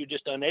stupid. You're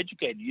just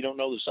uneducated. You don't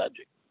know the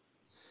subject.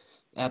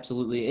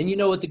 Absolutely.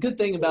 And what the good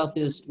thing about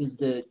this is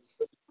that,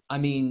 I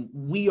mean,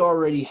 we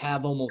already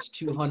have almost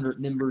 200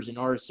 members in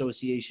our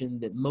association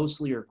that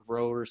mostly are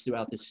growers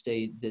throughout the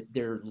state, that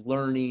they're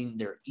learning,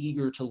 they're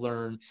eager to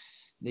learn,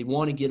 they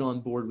want to get on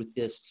board with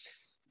this.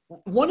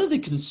 One of the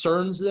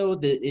concerns, though,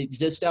 that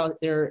exist out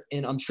there,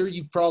 and I'm sure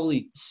you've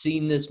probably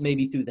seen this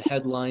maybe through the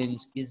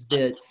headlines, is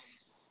that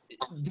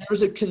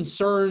there's a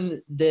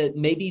concern that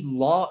maybe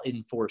law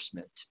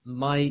enforcement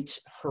might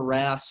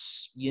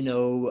harass,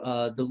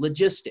 the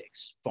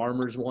logistics,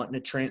 farmers wanting to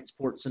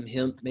transport some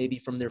hemp maybe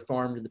from their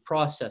farm to the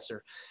processor.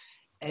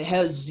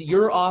 Has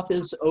your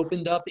office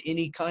opened up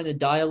any kind of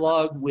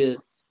dialogue with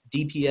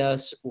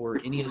DPS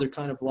or any other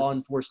kind of law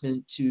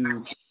enforcement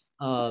to,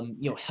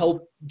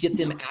 help get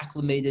them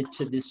acclimated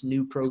to this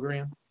new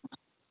program?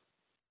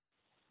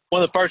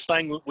 One of the first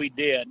things we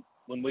did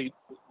when we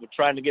were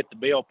trying to get the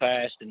bill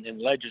passed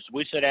and legislature,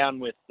 we sat down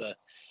with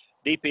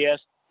DPS,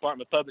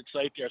 Department of Public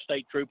Safety, our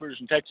state troopers,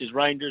 and Texas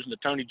Rangers, and the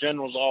Attorney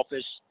General's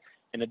office,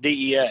 and the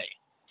DEA.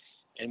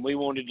 And we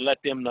wanted to let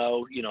them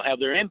know, have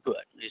their input.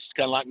 It's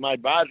kind of like my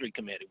advisory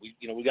committee.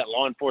 We got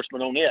law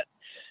enforcement on it.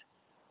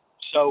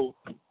 So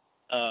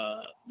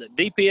the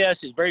DPS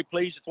is very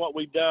pleased with what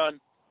we've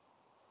done.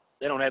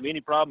 They don't have any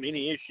problem,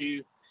 any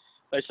issue.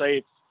 They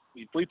say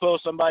if we pull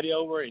somebody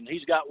over and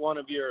he's got one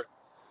of your,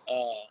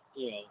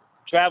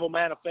 travel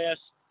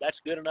manifests, That's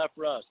good enough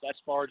for us. That's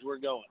as far as we're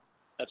going.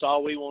 That's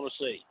all we want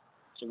to see.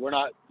 So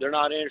they're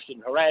not interested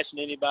in harassing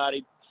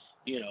anybody,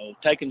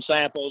 taking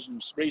samples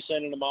and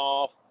resending them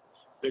off.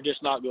 They're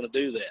just not going to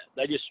do that.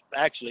 They just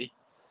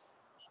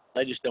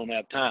don't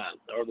have time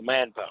or the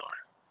manpower,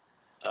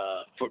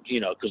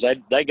 because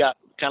they got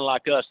kind of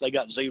like us. They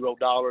got $0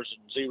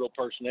 and zero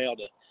personnel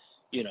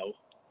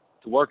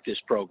to work this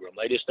program.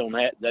 They just don't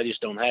have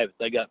it.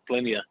 They got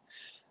plenty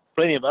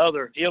of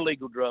other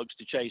illegal drugs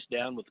to chase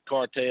down with the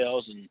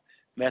cartels and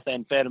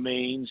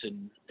methamphetamines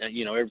and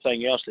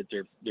everything else that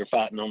they're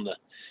fighting on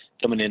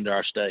coming into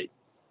our state.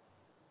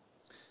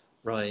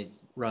 Right.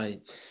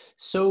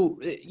 So,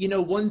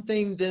 one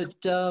thing that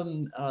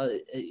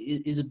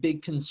is a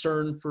big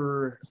concern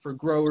for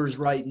growers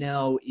right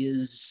now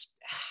is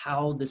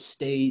how the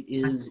state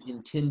is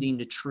intending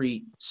to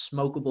treat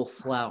smokable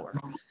flower.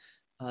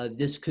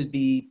 This could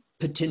be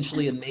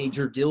potentially a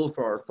major deal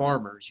for our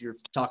farmers. You're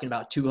talking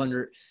about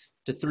 $200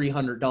 to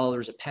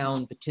 $300 a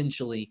pound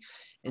potentially.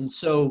 And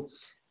so,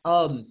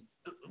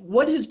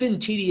 what has been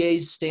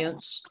TDA's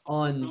stance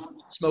on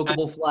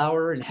smokable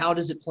flower, and how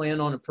does it plan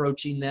on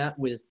approaching that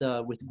with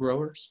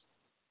growers?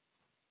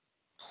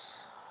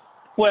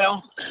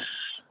 Well,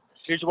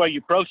 here's the way you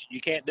approach it.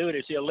 You can't do it.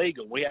 It's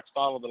illegal. We have to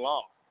follow the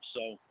law.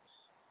 So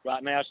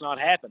right now it's not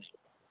happening.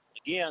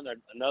 Again,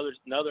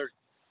 another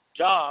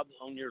job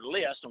on your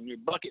list, on your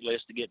bucket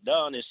list to get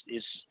done is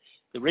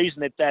the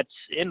reason that's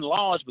in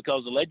law is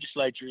because the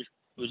legislature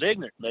was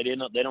ignorant. They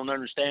don't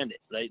understand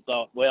it. They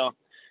thought, well,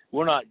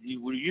 you're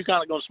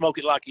kind of going to smoke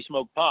it like you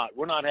smoke pot.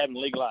 We're not having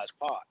legalized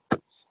pot.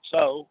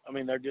 So,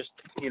 they're just,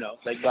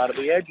 they've got to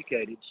be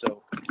educated.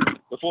 So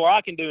before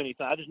I can do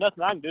anything, there's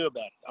nothing I can do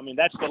about it.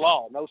 That's the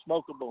law. No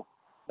smokable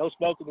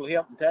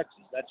hemp in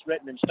Texas. That's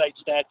written in state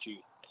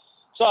statute.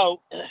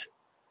 So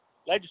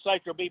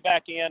legislature will be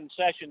back in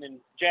session in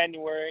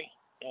January.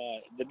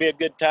 There'll be a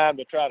good time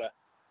to try to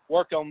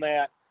work on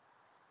that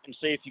and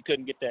see if you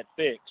couldn't get that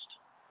fixed.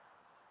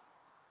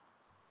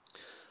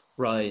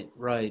 Right.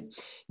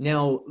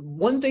 Now,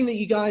 one thing that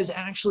you guys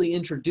actually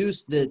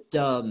introduced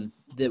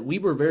that we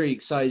were very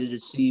excited to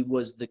see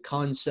was the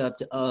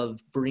concept of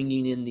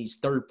bringing in these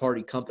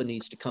third-party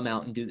companies to come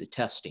out and do the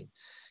testing.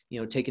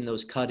 Taking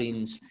those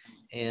cuttings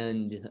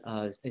and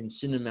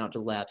sending them out to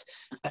labs.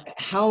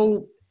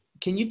 How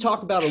can you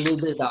talk about a little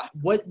bit about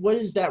what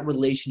is that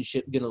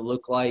relationship going to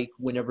look like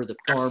whenever the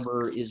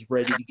farmer is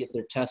ready to get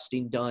their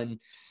testing done?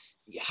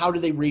 How do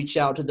they reach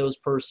out to those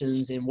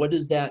persons, and what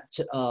does that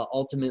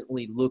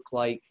ultimately look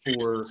like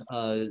for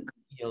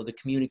the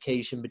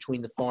communication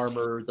between the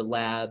farmer, the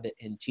lab,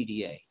 and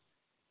TDA?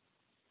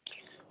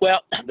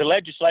 Well, the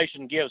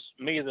legislation gives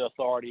me the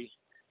authority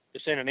to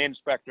send an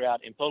inspector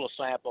out and pull a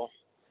sample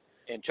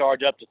and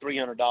charge up to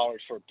 $300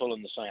 for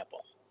pulling the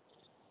sample.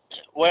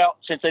 Well,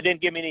 since they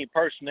didn't give me any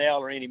personnel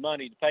or any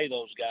money to pay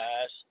those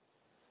guys,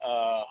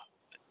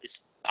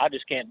 I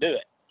just can't do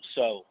it.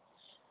 So,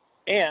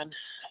 and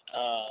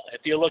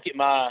if you look at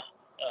my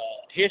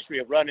history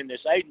of running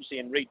this agency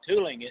and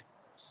retooling it,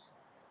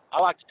 I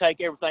like to take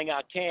everything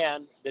I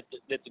can that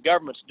the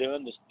government's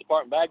doing, the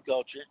Department of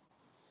Agriculture,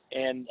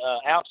 and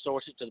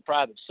outsource it to the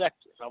private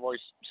sector. I've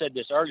already said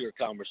this earlier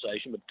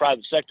conversation, but the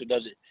private sector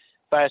does it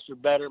faster,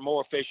 better,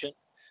 more efficient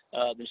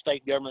than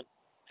state government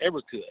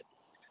ever could.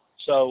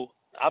 So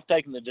I've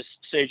taken the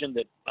decision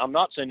that I'm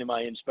not sending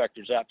my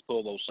inspectors out to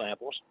pull those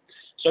samples.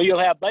 So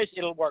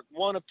it'll work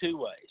one of two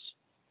ways.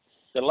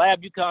 The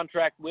lab you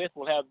contract with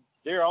will have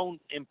their own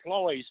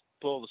employees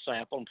pull the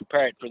sample and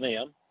prepare it for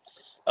them.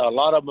 A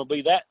lot of them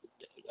will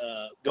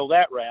go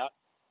that route.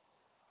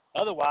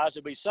 Otherwise,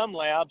 there'll be some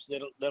labs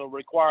that'll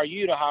require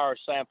you to hire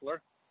a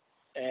sampler,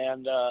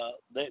 and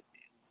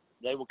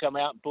they will come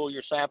out and pull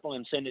your sample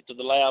and send it to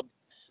the lab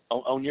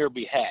on your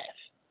behalf.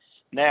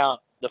 Now,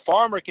 the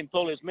farmer can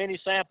pull as many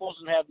samples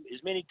and have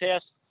as many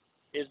tests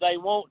as they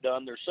want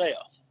done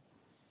themselves,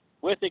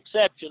 with the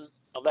exception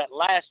of that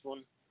last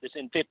one that's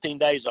in 15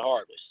 days of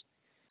harvest.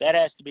 That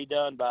has to be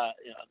done by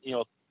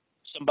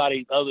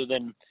somebody other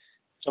than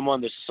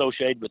someone that's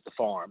associated with the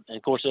farm. And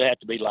of course, they have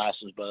to be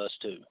licensed by us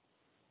too.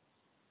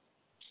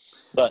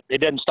 But it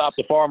doesn't stop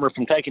the farmer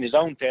from taking his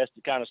own test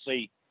to kind of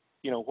see,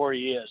 where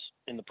he is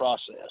in the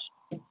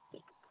process.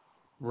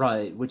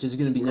 Right, which is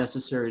going to be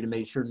necessary to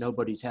make sure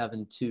nobody's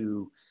having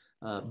to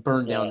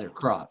burn down their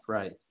crop,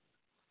 right?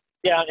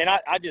 Yeah, and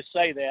I just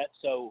say that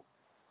so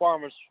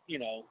farmers,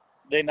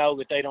 they know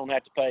that they don't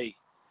have to pay,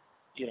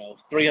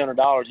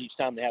 $300 each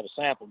time they have a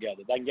sample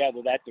gathered. They can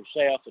gather that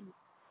themselves and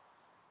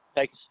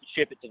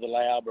ship it to the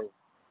lab or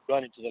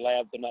run it to the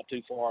lab if they're not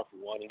too far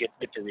from one and get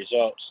the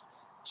results.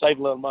 Save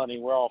a little money.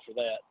 We're all for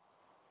that.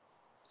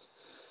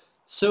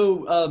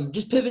 So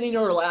just pivoting to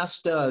our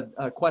last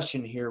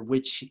question here,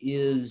 which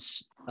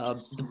is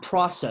the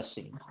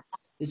processing.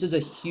 This is a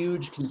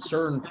huge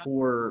concern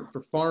for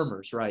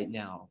farmers right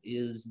now,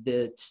 is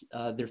that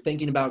they're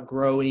thinking about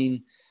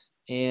growing,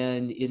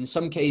 and in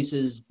some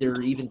cases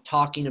they're even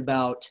talking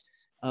about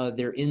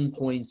their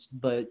endpoints,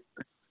 but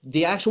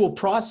the actual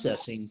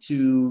processing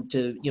to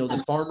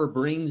the farmer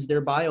brings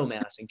their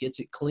biomass and gets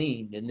it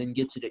cleaned and then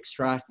gets it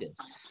extracted.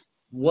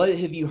 what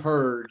have you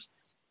heard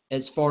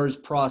as far as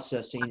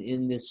processing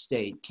in this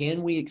state?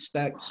 Can we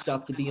expect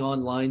stuff to be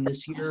online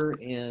this year?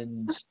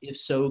 And if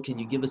so, can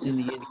you give us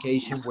any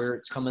indication where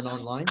it's coming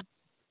online?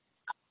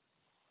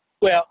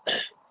 Well,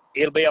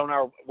 it'll be on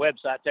our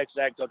website,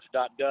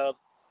 texasagriculture.gov.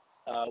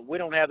 We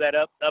don't have that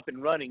up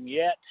and running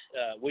yet.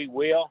 We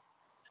will.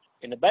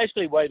 And the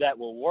basically way that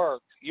will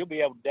work, you'll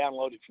be able to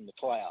download it from the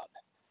cloud.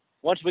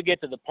 Once we get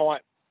to the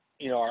point,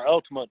 our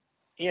ultimate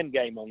end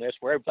game on this,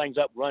 where everything's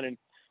up running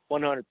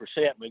 100%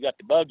 and we got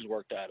the bugs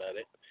worked out of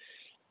it,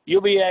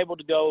 you'll be able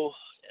to go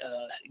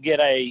get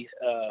a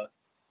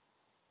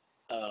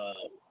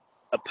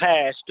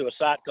pass to a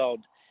site called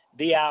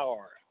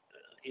DIR,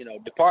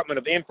 Department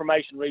of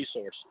Information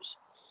Resources.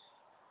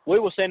 We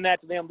will send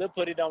that to them. They'll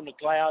put it on the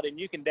cloud, and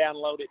you can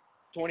download it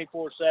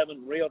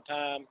 24/7, real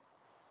time,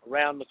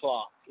 around the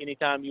clock,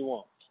 anytime you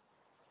want.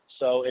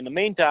 So in the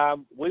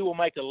meantime, we will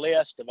make a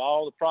list of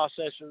all the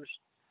processors.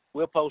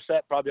 We'll post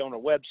that probably on our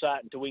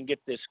website until we can get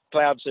this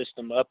cloud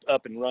system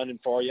up and running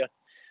for you.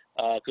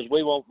 Because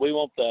we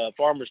want the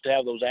farmers to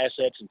have those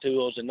assets and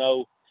tools and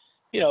know,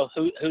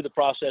 who the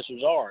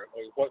processors are,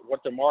 or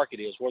what their market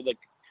is, where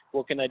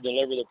can they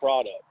deliver their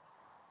product,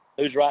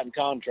 who's writing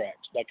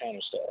contracts, that kind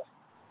of stuff.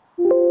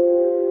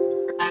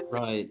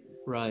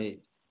 Right.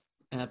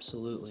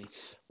 Absolutely.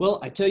 Well,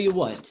 I tell you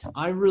what,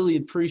 I really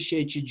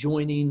appreciate you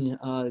joining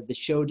the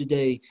show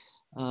today,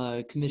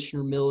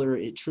 Commissioner Miller.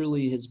 It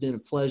truly has been a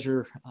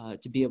pleasure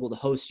to be able to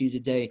host you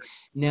today.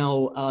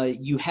 Now,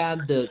 you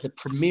had the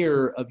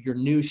premiere of your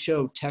new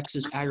show,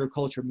 Texas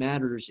Agriculture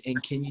Matters,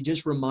 and can you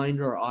just remind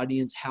our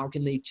audience, how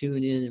can they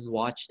tune in and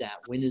watch that?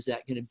 When is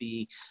that going to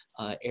be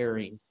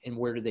airing, and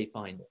where do they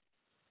find it?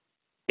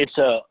 It's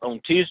on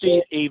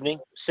Tuesday evening,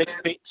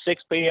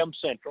 6 p.m.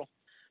 Central,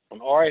 on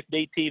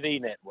RFD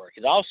TV network.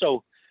 It's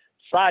also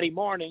Friday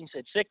mornings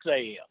at 6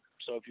 a.m.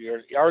 So if you're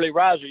an early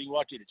riser, you can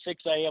watch it at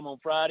 6 a.m. on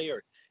Friday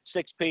or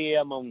 6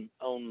 p.m. on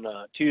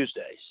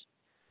Tuesdays.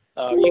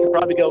 You can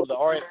probably go to the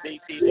RFD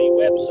TV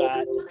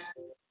website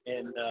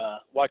and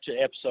watch an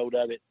episode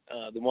of it,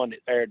 the one that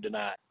aired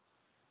tonight.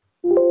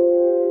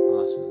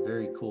 Awesome.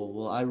 Very cool.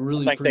 Well, I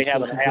really appreciate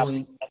you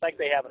joining. I think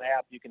they have an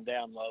app you can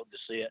download to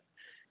see it.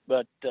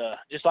 But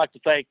just like to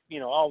thank,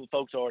 all the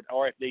folks at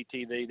RFD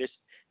TV. This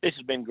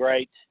has been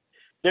great.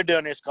 They're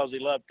doing this because they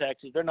love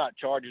Texas. They're not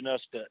charging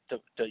us to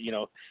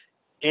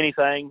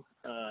anything,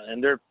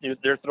 and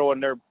they're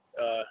throwing their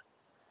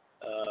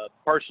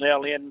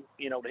personnel in,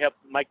 to help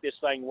make this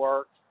thing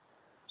work.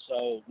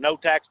 So no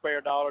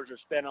taxpayer dollars are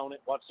spent on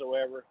it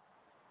whatsoever.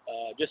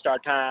 Just our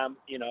time,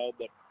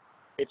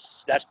 but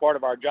that's part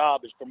of our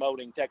job, is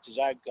promoting Texas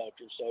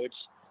agriculture. So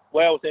it's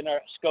well within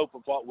our scope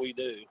of what we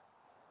do.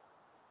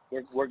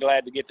 We're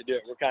glad to get to do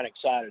it. We're kind of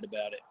excited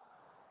about it.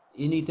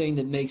 Anything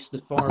that makes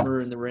the farmer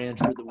and the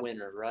rancher the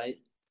winner, right?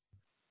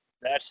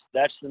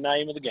 That's the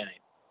name of the game.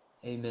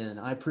 Amen.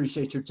 I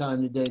appreciate your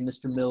time today,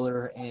 Mr.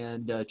 Miller,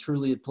 and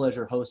truly a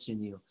pleasure hosting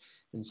you.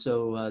 And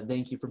so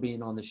thank you for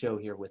being on the show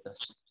here with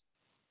us.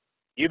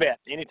 You bet.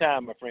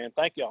 Anytime, my friend.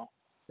 Thank y'all.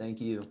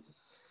 Thank you.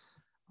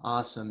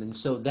 Awesome. And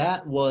so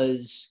that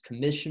was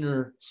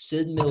Commissioner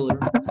Sid Miller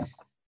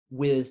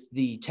with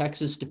the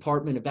Texas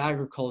Department of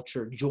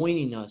Agriculture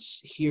joining us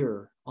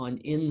here on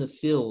In the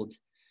Field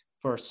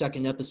for our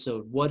second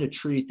episode. What a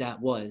treat that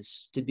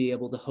was to be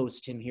able to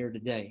host him here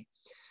today.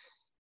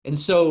 And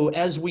so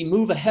as we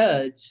move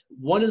ahead,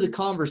 one of the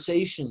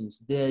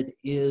conversations that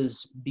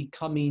is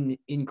becoming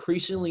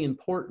increasingly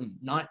important,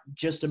 not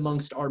just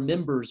amongst our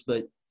members,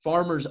 but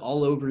farmers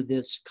all over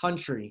this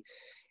country,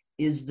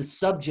 is the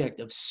subject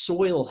of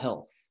soil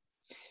health.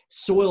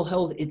 Soil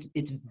health,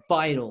 it's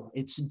vital.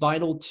 It's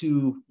vital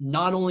to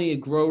not only a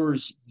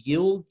grower's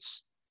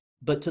yields,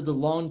 but to the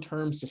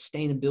long-term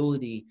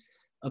sustainability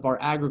of our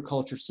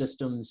agriculture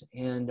systems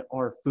and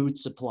our food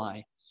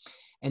supply.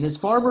 And as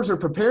farmers are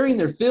preparing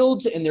their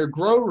fields and their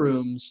grow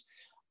rooms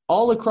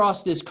all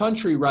across this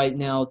country right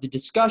now, the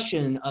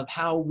discussion of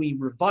how we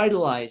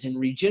revitalize and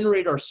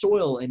regenerate our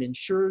soil and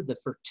ensure the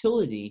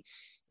fertility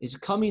is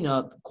coming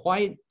up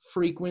quite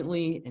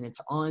frequently, and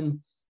it's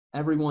on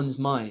everyone's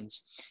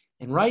minds.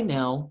 And right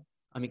now,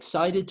 I'm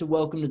excited to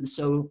welcome to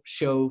the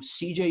show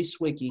CJ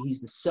Swickey. He's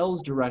the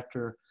sales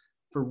director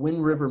for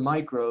Wind River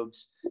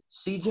Microbes.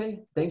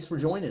 CJ, thanks for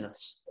joining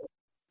us.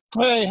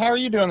 Hey, how are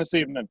you doing this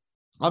evening?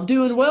 I'm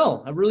doing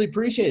well. I really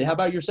appreciate it. How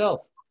about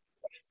yourself?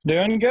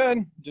 Doing good.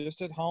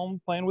 Just at home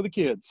playing with the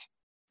kids.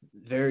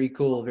 Very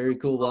cool. Very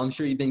cool. Well, I'm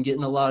sure you've been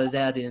getting a lot of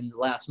that in the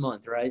last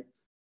month, right?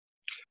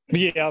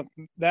 Yeah,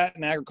 that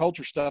and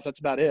agriculture stuff, that's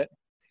about it.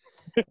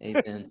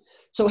 Amen.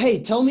 So, hey,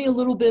 tell me a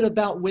little bit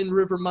about Wind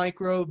River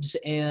Microbes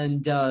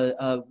and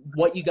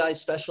what you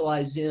guys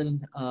specialize in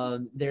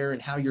there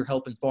and how you're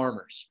helping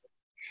farmers.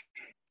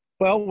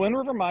 Well, Wind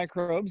River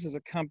Microbes is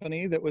a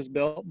company that was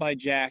built by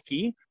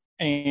Jackie.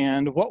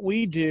 And what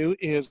we do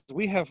is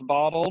we have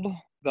bottled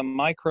the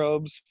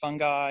microbes,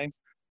 fungi,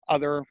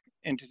 other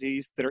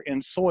entities that are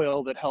in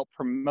soil that help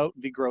promote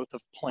the growth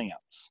of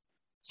plants.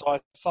 So I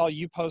saw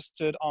you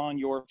posted on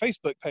your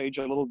Facebook page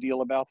a little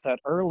deal about that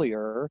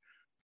earlier.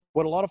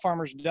 What a lot of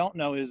farmers don't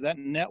know is that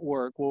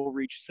network will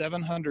reach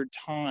 700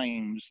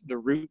 times the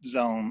root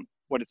zone,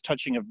 what it's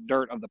touching of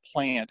dirt of the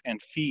plant,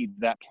 and feed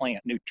that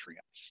plant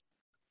nutrients.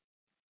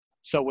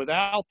 So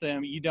without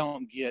them, you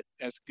don't get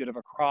as good of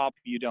a crop.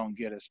 You don't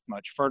get as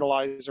much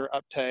fertilizer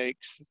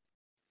uptakes.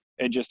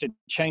 It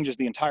changes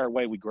the entire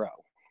way we grow.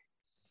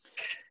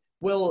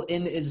 Well,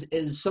 and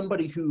as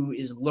somebody who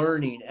is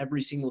learning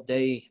every single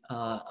day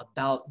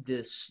about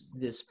this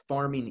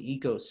farming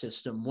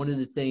ecosystem, one of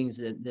the things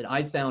that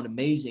I found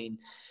amazing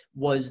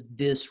was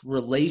this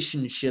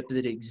relationship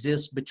that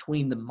exists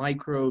between the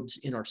microbes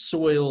in our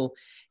soil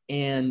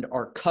and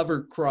our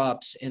cover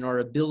crops and our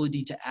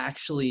ability to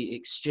actually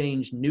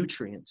exchange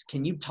nutrients.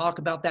 Can you talk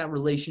about that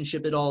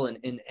relationship at all,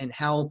 and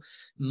how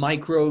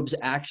microbes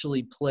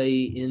actually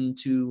play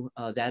into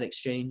that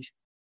exchange?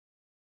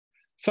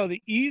 So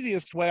the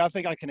easiest way I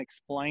think I can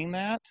explain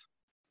that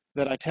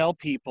I tell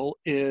people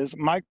is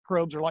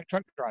microbes are like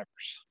truck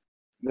drivers.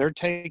 They're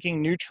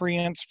taking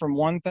nutrients from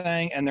one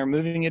thing and they're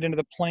moving it into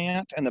the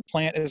plant, and the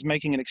plant is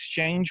making an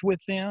exchange with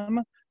them.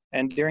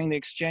 And during the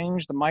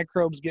exchange, the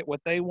microbes get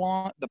what they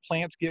want, the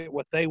plants get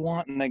what they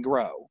want, and they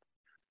grow.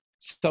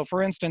 So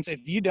for instance,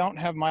 if you don't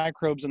have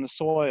microbes in the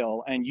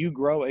soil and you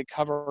grow a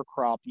cover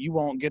crop, you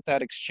won't get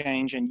that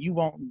exchange, and you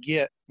won't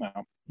get,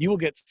 well, you will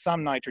get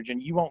some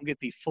nitrogen. You won't get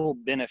the full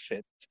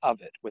benefits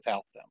of it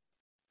without them.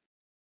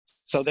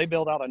 So they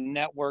build out a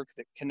network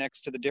that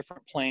connects to the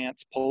different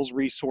plants, pulls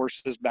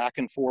resources back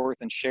and forth,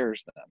 and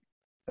shares them.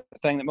 The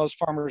thing that most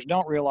farmers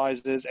don't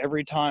realize is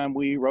every time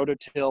we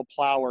rototill,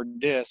 plow, or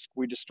disc,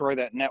 we destroy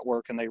that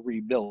network and they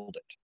rebuild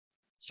it.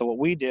 So what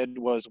we did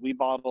was we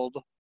bottled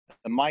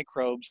the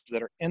microbes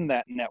that are in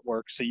that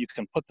network so you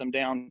can put them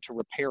down to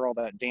repair all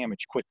that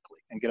damage quickly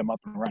and get them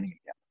up and running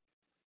again.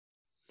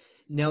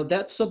 Now,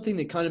 that's something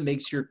that kind of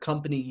makes your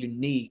company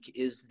unique,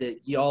 is that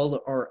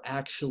y'all are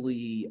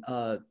actually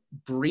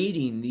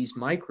breeding these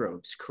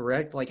microbes,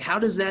 correct? Like, how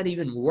does that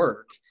even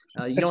work?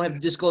 You don't have to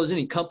disclose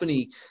any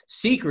company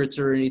secrets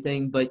or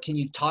anything, but can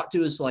you talk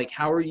to us, like,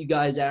 how are you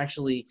guys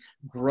actually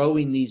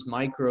growing these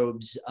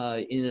microbes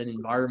in an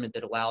environment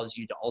that allows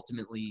you to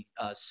ultimately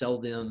sell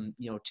them,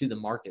 to the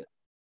market?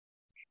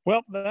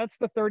 Well, that's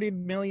the $30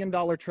 million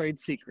trade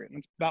secret.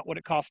 That's about what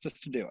it cost us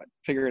to do it,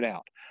 figure it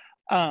out.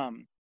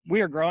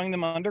 We are growing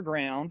them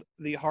underground.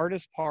 The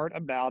hardest part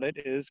about it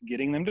is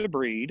getting them to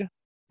breed,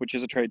 which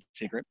is a trade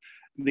secret.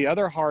 The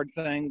other hard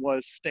thing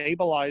was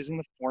stabilizing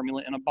the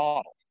formula in a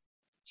bottle.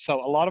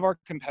 So a lot of our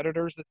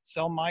competitors that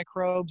sell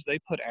microbes, they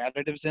put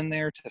additives in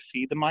there to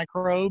feed the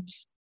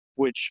microbes,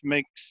 which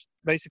makes,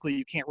 basically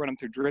you can't run them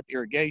through drip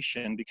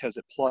irrigation because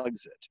it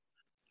plugs it.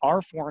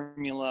 Our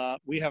formula,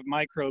 we have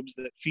microbes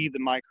that feed the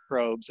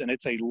microbes, and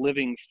it's a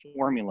living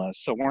formula.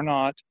 So we're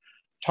not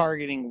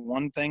targeting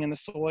one thing in the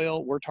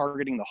soil, we're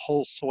targeting the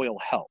whole soil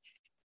health,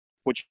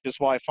 which is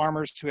why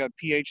farmers who have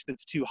pH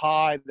that's too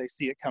high, they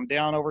see it come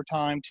down over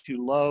time,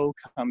 too low,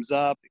 comes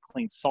up, it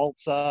cleans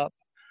salts up.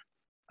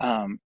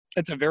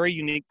 It's a very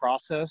unique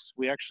process.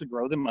 We actually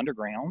grow them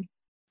underground.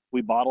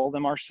 We bottle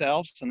them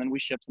ourselves, and then we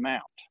ship them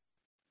out.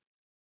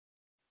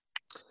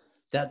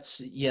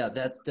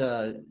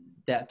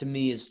 That to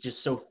me is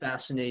just so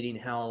fascinating,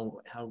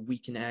 how we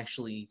can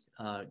actually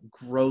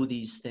grow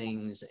these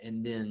things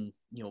and then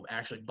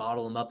actually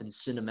bottle them up and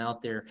send them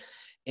out there,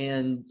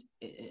 and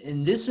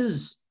this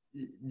is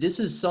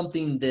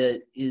something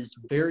that is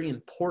very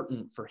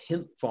important for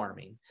hemp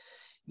farming.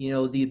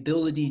 The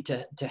ability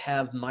to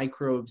have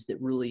microbes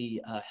that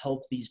really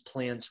help these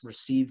plants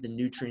receive the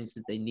nutrients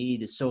that they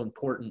need is so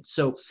important.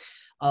 So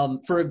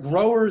for a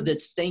grower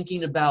that's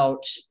thinking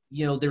about,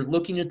 they're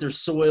looking at their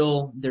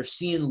soil, they're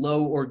seeing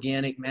low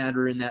organic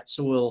matter in that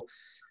soil,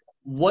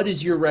 what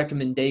is your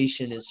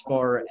recommendation as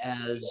far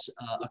as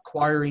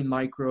acquiring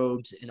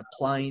microbes and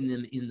applying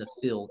them in the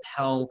field?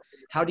 How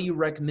do you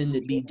recommend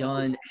it be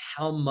done?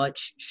 How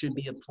much should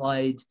be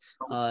applied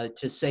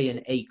to, say,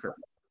 an acre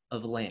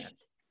of land?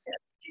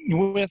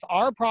 With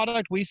our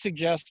product, we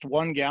suggest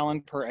 1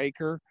 gallon per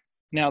acre.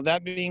 Now,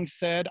 that being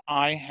said,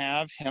 I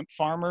have hemp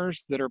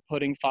farmers that are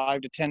putting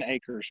 5 to 10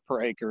 acres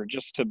per acre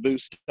just to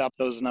boost up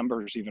those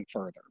numbers even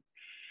further.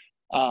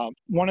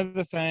 One of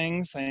the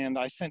things, and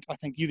I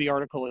think you the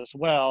article as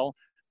well,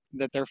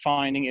 that they're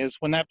finding is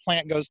when that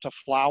plant goes to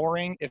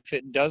flowering, if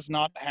it does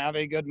not have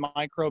a good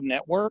microbe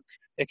network,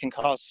 it can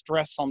cause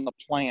stress on the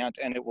plant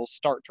and it will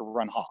start to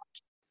run hot.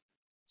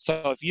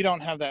 So if you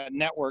don't have that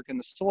network in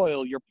the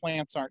soil, your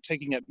plants aren't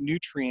taking up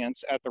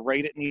nutrients at the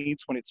rate it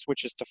needs when it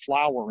switches to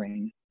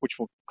flowering, which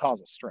will cause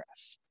a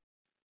stress.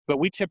 But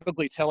we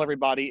typically tell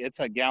everybody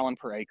it's a gallon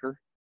per acre.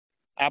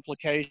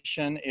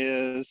 Application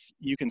is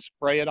you can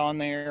spray it on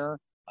there.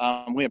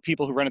 We have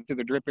people who run it through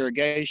the drip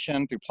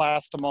irrigation, through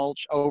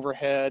plastimulch,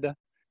 overhead.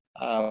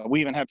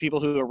 We even have people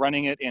who are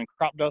running it in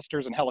crop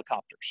dusters and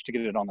helicopters to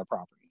get it on their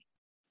property.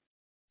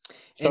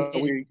 So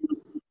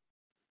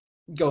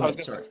go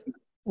ahead, sorry.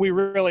 We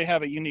really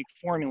have a unique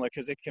formula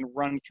because it can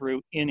run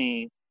through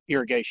any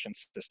irrigation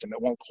system.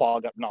 It won't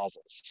clog up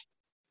nozzles.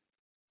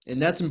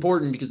 And that's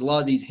important because a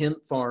lot of these hemp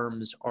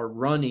farms are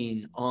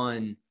running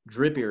on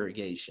drip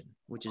irrigation,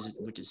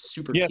 which is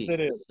super Yes, key. it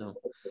is. So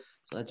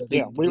that's a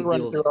Yeah, big, we big run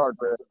deal through there. our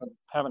grid and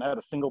haven't had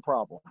a single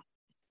problem.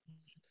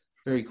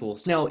 Very cool.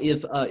 So now,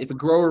 if a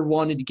grower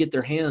wanted to get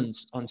their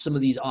hands on some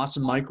of these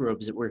awesome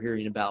microbes that we're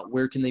hearing about,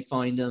 where can they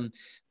find them?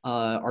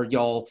 Are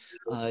y'all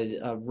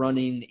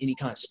running any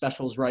kind of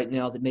specials right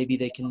now that maybe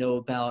they can know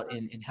about,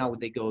 and how would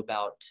they go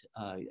about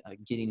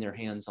getting their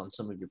hands on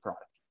some of your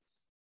product?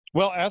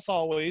 Well, as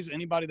always,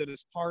 anybody that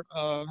is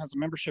has a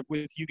membership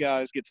with you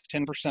guys gets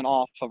 10%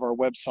 off of our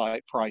website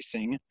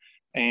pricing.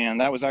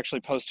 And that was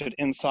actually posted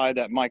inside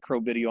that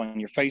micro video on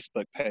your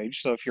Facebook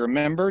page. So if you're a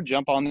member,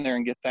 jump on there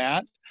and get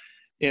that.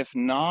 If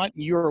not,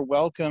 you're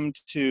welcome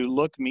to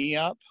look me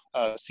up,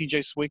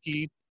 CJ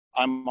Swicky.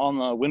 I'm on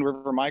the Wind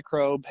River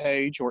Microbe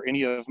page, or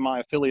any of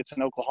my affiliates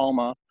in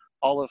Oklahoma.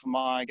 All of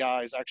my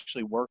guys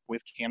actually work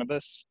with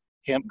cannabis,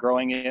 hemp,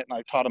 growing it, and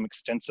I've taught them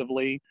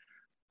extensively.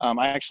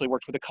 I actually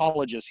worked with the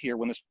colleges here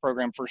when this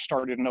program first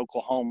started in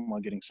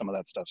Oklahoma, getting some of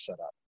that stuff set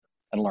up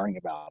and learning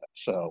about it.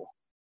 So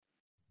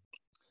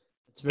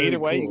either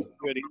way, you can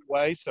do it either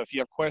way. So if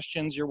you have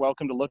questions, you're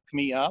welcome to look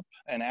me up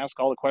and ask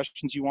all the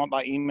questions you want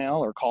by email,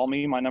 or call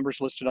me. My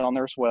number's listed on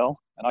there as well,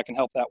 and I can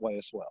help that way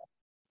as well.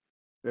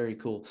 Very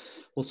cool.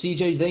 Well,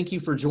 CJ, thank you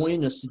for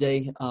joining us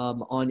today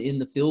on In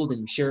the Field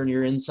and sharing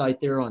your insight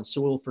there on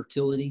soil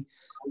fertility.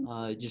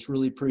 Just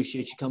really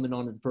appreciate you coming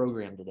on to the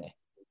program today.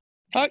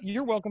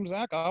 You're welcome,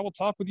 Zach. I will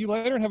talk with you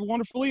later, and have a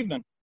wonderful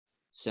evening.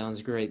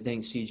 Sounds great.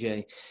 Thanks,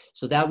 CJ.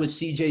 So that was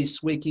CJ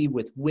Swicky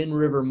with Wind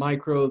River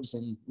Microbes.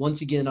 And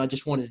once again, I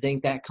just wanted to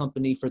thank that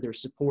company for their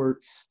support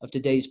of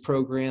today's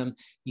program.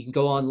 You can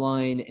go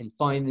online and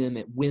find them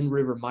at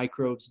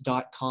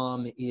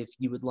windrivermicrobes.com if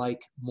you would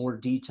like more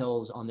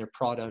details on their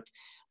product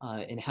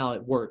and how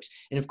it works.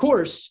 And of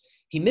course,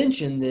 he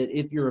mentioned that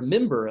if you're a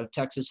member of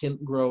Texas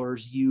Hemp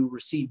Growers, you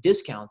receive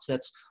discounts.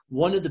 That's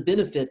one of the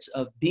benefits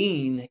of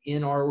being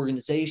in our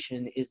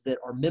organization, is that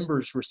our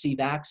members receive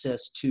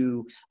access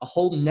to a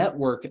whole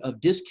network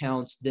of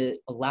discounts that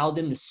allow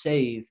them to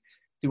save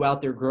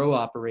throughout their grow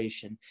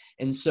operation.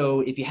 And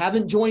so if you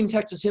haven't joined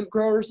Texas Hemp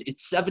Growers,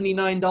 it's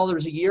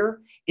 $79 a year.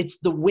 It's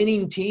the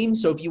winning team.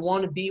 So if you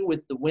want to be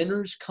with the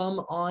winners, come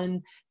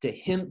on to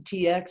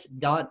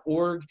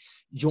hemptx.org.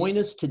 Join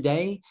us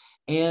today.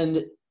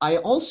 And I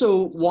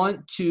also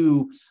want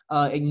to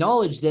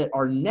acknowledge that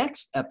our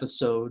next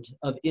episode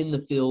of In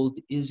the Field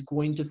is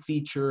going to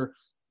feature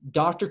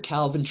Dr.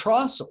 Calvin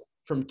Trossel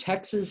from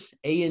Texas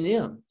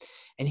A&M.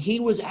 And he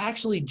was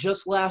actually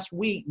just last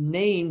week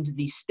named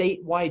the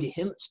statewide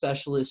hemp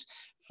specialist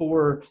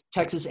for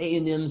Texas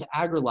A&M's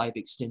AgriLife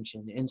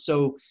extension. And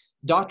so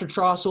Dr.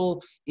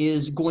 Trossel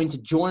is going to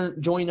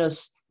join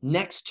us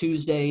next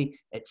Tuesday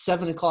at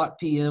 7:00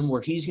 p.m.,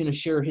 where he's going to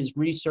share his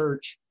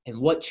research and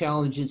what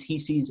challenges he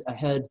sees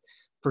ahead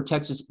for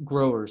Texas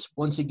growers.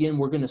 Once again,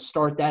 we're going to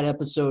start that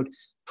episode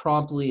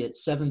promptly at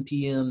 7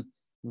 p.m.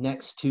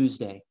 next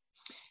Tuesday.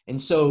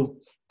 And so,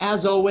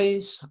 as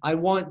always, I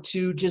want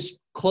to just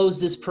close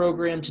this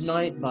program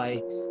tonight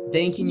by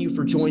thanking you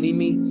for joining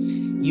me.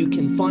 You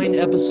can find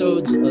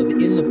episodes of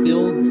In the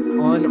Field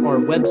on our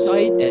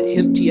website at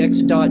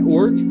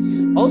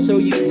hemptx.org. Also,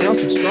 you can now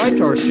subscribe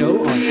to our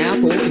show on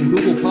Apple and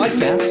Google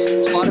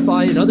Podcasts,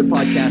 Spotify, and other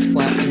podcast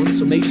platforms,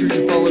 so make sure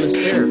you follow us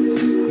there.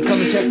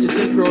 Become a Texas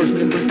Hemp Growers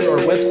member through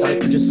our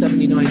website for just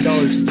 $79 a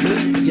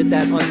year. Get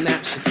that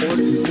unmatched support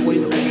and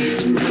join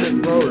over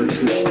 200 growers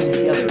who have come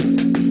together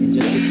in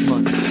just 6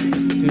 months.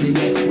 Tune in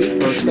next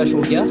week for our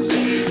special guests.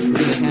 We're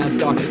going to have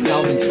Dr.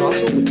 Calvin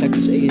Trossel with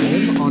Texas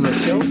A&M on our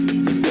show.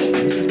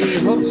 This has been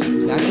your host,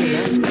 Zachary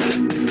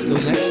Maxwell. Until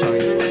next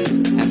time,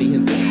 happy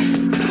hemping.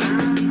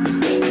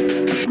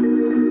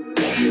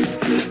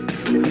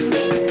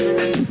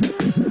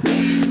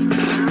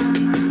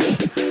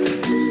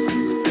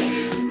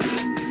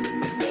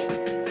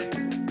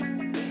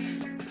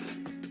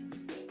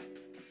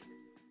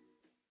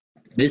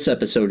 This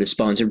episode is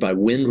sponsored by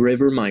Wind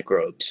River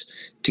Microbes.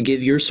 To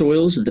give your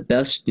soils the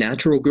best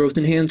natural growth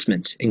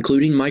enhancements,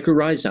 including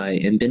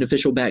mycorrhizae and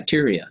beneficial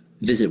bacteria,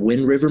 visit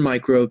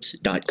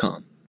windrivermicrobes.com.